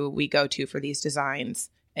artist who we go to for these designs.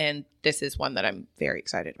 And this is one that I'm very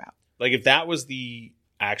excited about. Like if that was the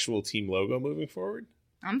actual team logo moving forward,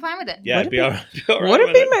 I'm fine with it. yeah, Would it'd it be all right.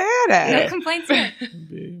 Wouldn't be mad at No it. complaints here.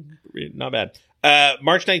 Not bad.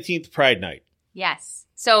 March 19th, Pride Night. Yes.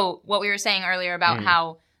 So what we were saying earlier about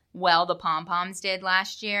how well the pom-poms did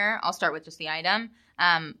last year, I'll start with just the item.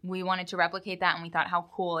 We wanted to replicate that, and we thought how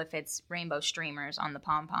cool if it's rainbow streamers on the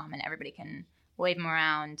pom-pom and everybody can wave them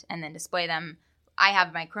around and then display them. I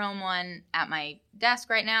have my chrome one at my desk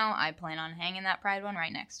right now. I plan on hanging that Pride one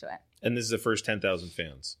right next to it. And this is the first 10,000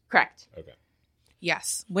 fans. Correct. Okay.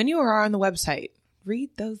 Yes. When you are on the website,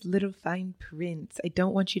 read those little fine prints. I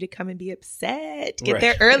don't want you to come and be upset. Get Right.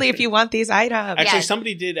 there early if you want these items. Actually, Yes.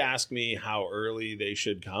 somebody did ask me how early they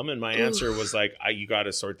should come, and my answer was like, you got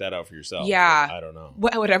to sort that out for yourself. Yeah. Like, I don't know.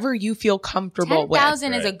 Whatever you feel comfortable with.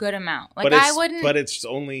 10,000 is a Right. good amount. Like But it's, I wouldn't. But it's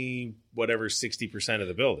only whatever 60% of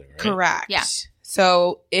the building, right? Correct. Yeah.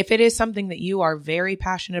 So if it is something that you are very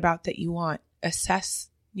passionate about that you want, assess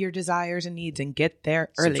your desires and needs and get there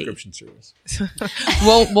early. Subscription service.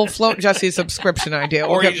 We'll float Jesse's subscription idea.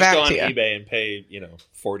 Or We'll you get just back go on to you. eBay and pay,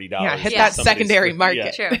 $40. Yeah, hit for that somebody's- secondary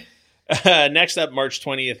market. True. Next up, March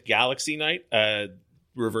 20th, Galaxy Night.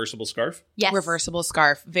 Reversible scarf. Yes. Reversible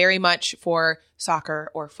scarf, very much for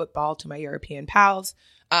soccer or football to my European pals.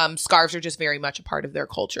 Scarves are just very much a part of their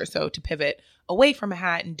culture. So to pivot away from a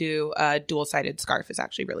hat and do a dual-sided scarf is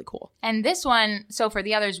actually really cool. And this one, so for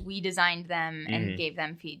the others, we designed them and Mm-hmm.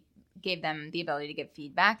 gave them the ability to give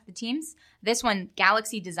feedback, the teams. This one,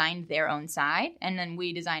 Galaxy designed their own side, and then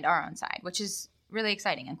we designed our own side, which is really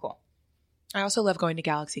exciting and cool. I also love going to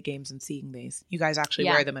Galaxy games and seeing these. You guys actually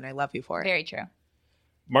Yeah. wear them, and I love you for it. Very true.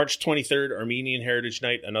 March 23rd, Armenian Heritage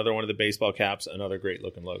Night. Another one of the baseball caps. Another great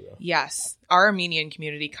looking logo. Yes. Our Armenian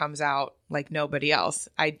community comes out like nobody else.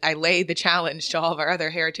 I lay the challenge to all of our other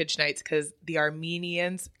heritage nights because the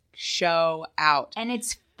Armenians show out. And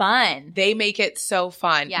it's fun. They make it so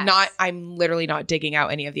fun. Yes. I'm literally not digging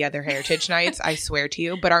out any of the other heritage nights, I swear to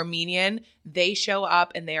you. But Armenian, they show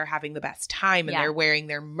up and they are having the best time, and they're wearing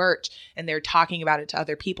their merch and they're talking about it to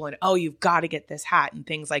other people, and oh, you've got to get this hat and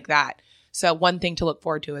things like that. So one thing to look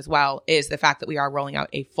forward to as well is the fact that we are rolling out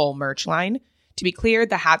a full merch line. To be clear,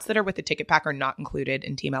 the hats that are with the ticket pack are not included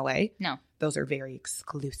in Team LA. No. Those are very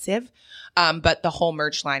exclusive. But the whole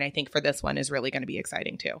merch line, I think, for this one is really going to be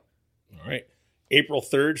exciting too. All right. April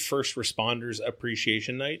 3rd, First Responders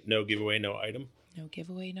Appreciation Night. No giveaway, no item. No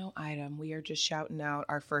giveaway, no item. We are just shouting out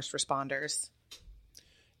our first responders.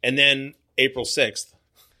 And then April 6th,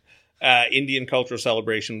 Indian Cultural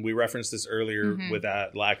Celebration. We referenced this earlier with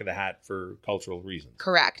that lack of the hat for cultural reasons.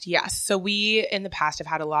 Correct. Yes. So we in the past have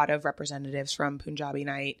had a lot of representatives from Punjabi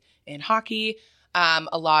Night in hockey.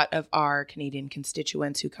 A lot of our Canadian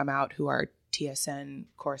constituents who come out who are TSN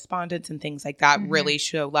correspondents and things like that really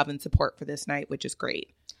show love and support for this night, which is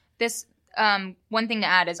great. This one thing to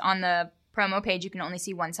add is on the promo page, you can only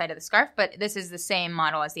see one side of the scarf, but this is the same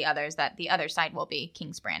model as the others, that the other side will be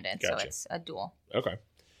Kings branded. Gotcha. So it's a dual. Okay.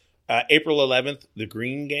 April 11th, the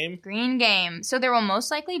Green Game. Green Game. So there will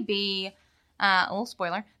most likely be a little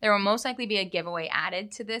spoiler. There will most likely be a giveaway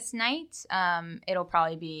added to this night. It'll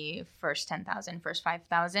probably be first 10,000, first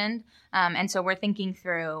 5,000. And so we're thinking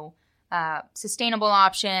through sustainable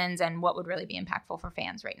options and what would really be impactful for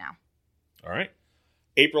fans right now. All right.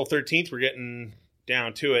 April 13th, we're getting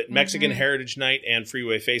down to it. Mexican Heritage Night and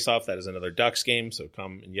Freeway Face-Off. That is another Ducks game, so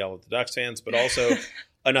come and yell at the Ducks fans. But also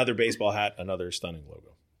another baseball hat, another stunning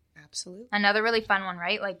logo. Absolutely. Another really fun one,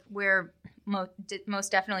 right? Like we're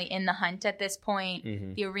most definitely in the hunt at this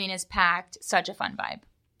point. The arena's packed. Such a fun vibe.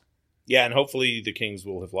 Yeah, and hopefully the Kings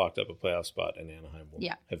will have locked up a playoff spot and Anaheim will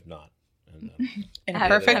have not. And, in a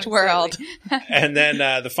perfect world. And then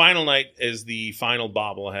the final night is the final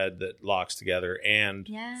bobblehead that locks together and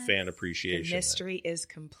fan appreciation. The mystery is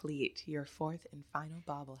complete. Your fourth and final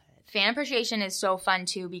bobblehead. Fan appreciation is so fun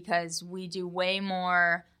too because we do way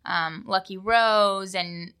more lucky rows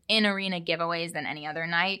and in-arena giveaways than any other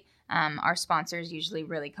night. Our sponsors usually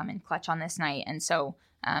really come in clutch on this night, and so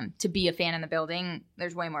to be a fan in the building,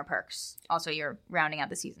 there's way more perks. Also, you're rounding out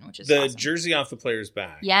the season, which is the awesome. jersey off the player's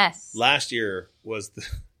back. Yes. Last year was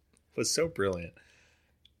so brilliant.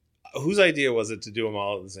 Whose idea was it to do them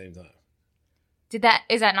all at the same time?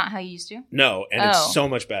 Is that not how you used to? No, and it's so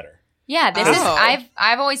much better. Yeah, this is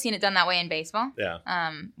I've always seen it done that way in baseball. Yeah.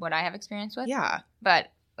 What I have experience with. Yeah.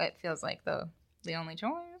 But it feels like the only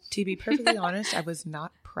choice. To be perfectly honest, I was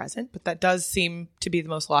not present, but that does seem to be the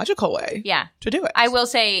most logical way to do it. I will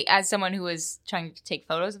say, as someone who was trying to take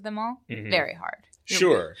photos of them all, very hard.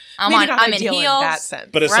 Sure. I'm in heels, in that sense.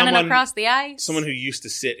 But as running across the ice. Someone who used to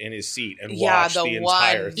sit in his seat and watch the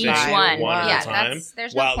entire thing one at a time.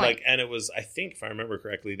 There's no point. And it was, I think, if I remember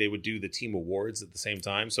correctly, they would do the team awards at the same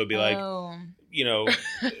time. So it'd be like,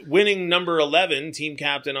 winning number 11, team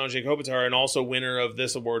captain Andrzej Kopitar, and also winner of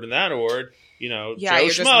this award and that award, Joe you're Schmo.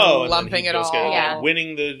 Just lumping it all.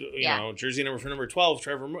 Winning the, jersey number for number 12,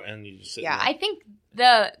 Trevor Moore. And you just sit there. I think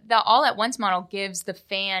the all at once model gives the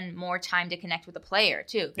fan more time to connect with the player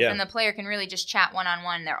too. Because then the player can really just chat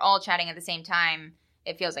one-on-one. They're all chatting at the same time.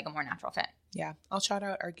 It feels like a more natural fit. Yeah. I'll shout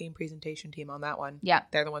out our game presentation team on that one. Yeah.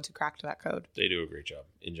 They're the ones who cracked that code. They do a great job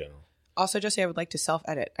in general. Also, Jesse, I would like to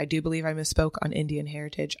self-edit. I do believe I misspoke on Indian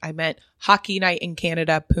Heritage. I meant Hockey Night in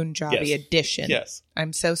Canada Punjabi edition. Yes.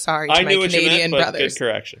 I'm so sorry to my Canadian brothers. Good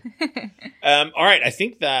correction. All right. I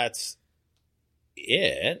think that's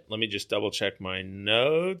it. Let me just double check my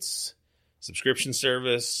notes. Subscription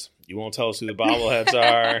service. You won't tell us who the bobbleheads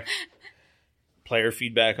are. Player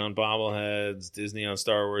feedback on bobbleheads. Disney on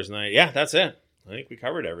Star Wars night. Yeah, that's it. I think we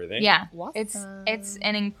covered everything. Yeah. It's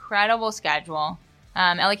an incredible schedule.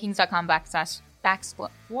 LAKings.com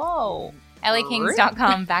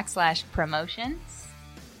LAKings.com/promotions.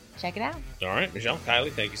 Check it out. All right, Michelle, Kylie,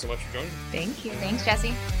 thank you so much for joining me. Thank you. Thanks,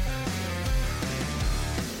 Jesse.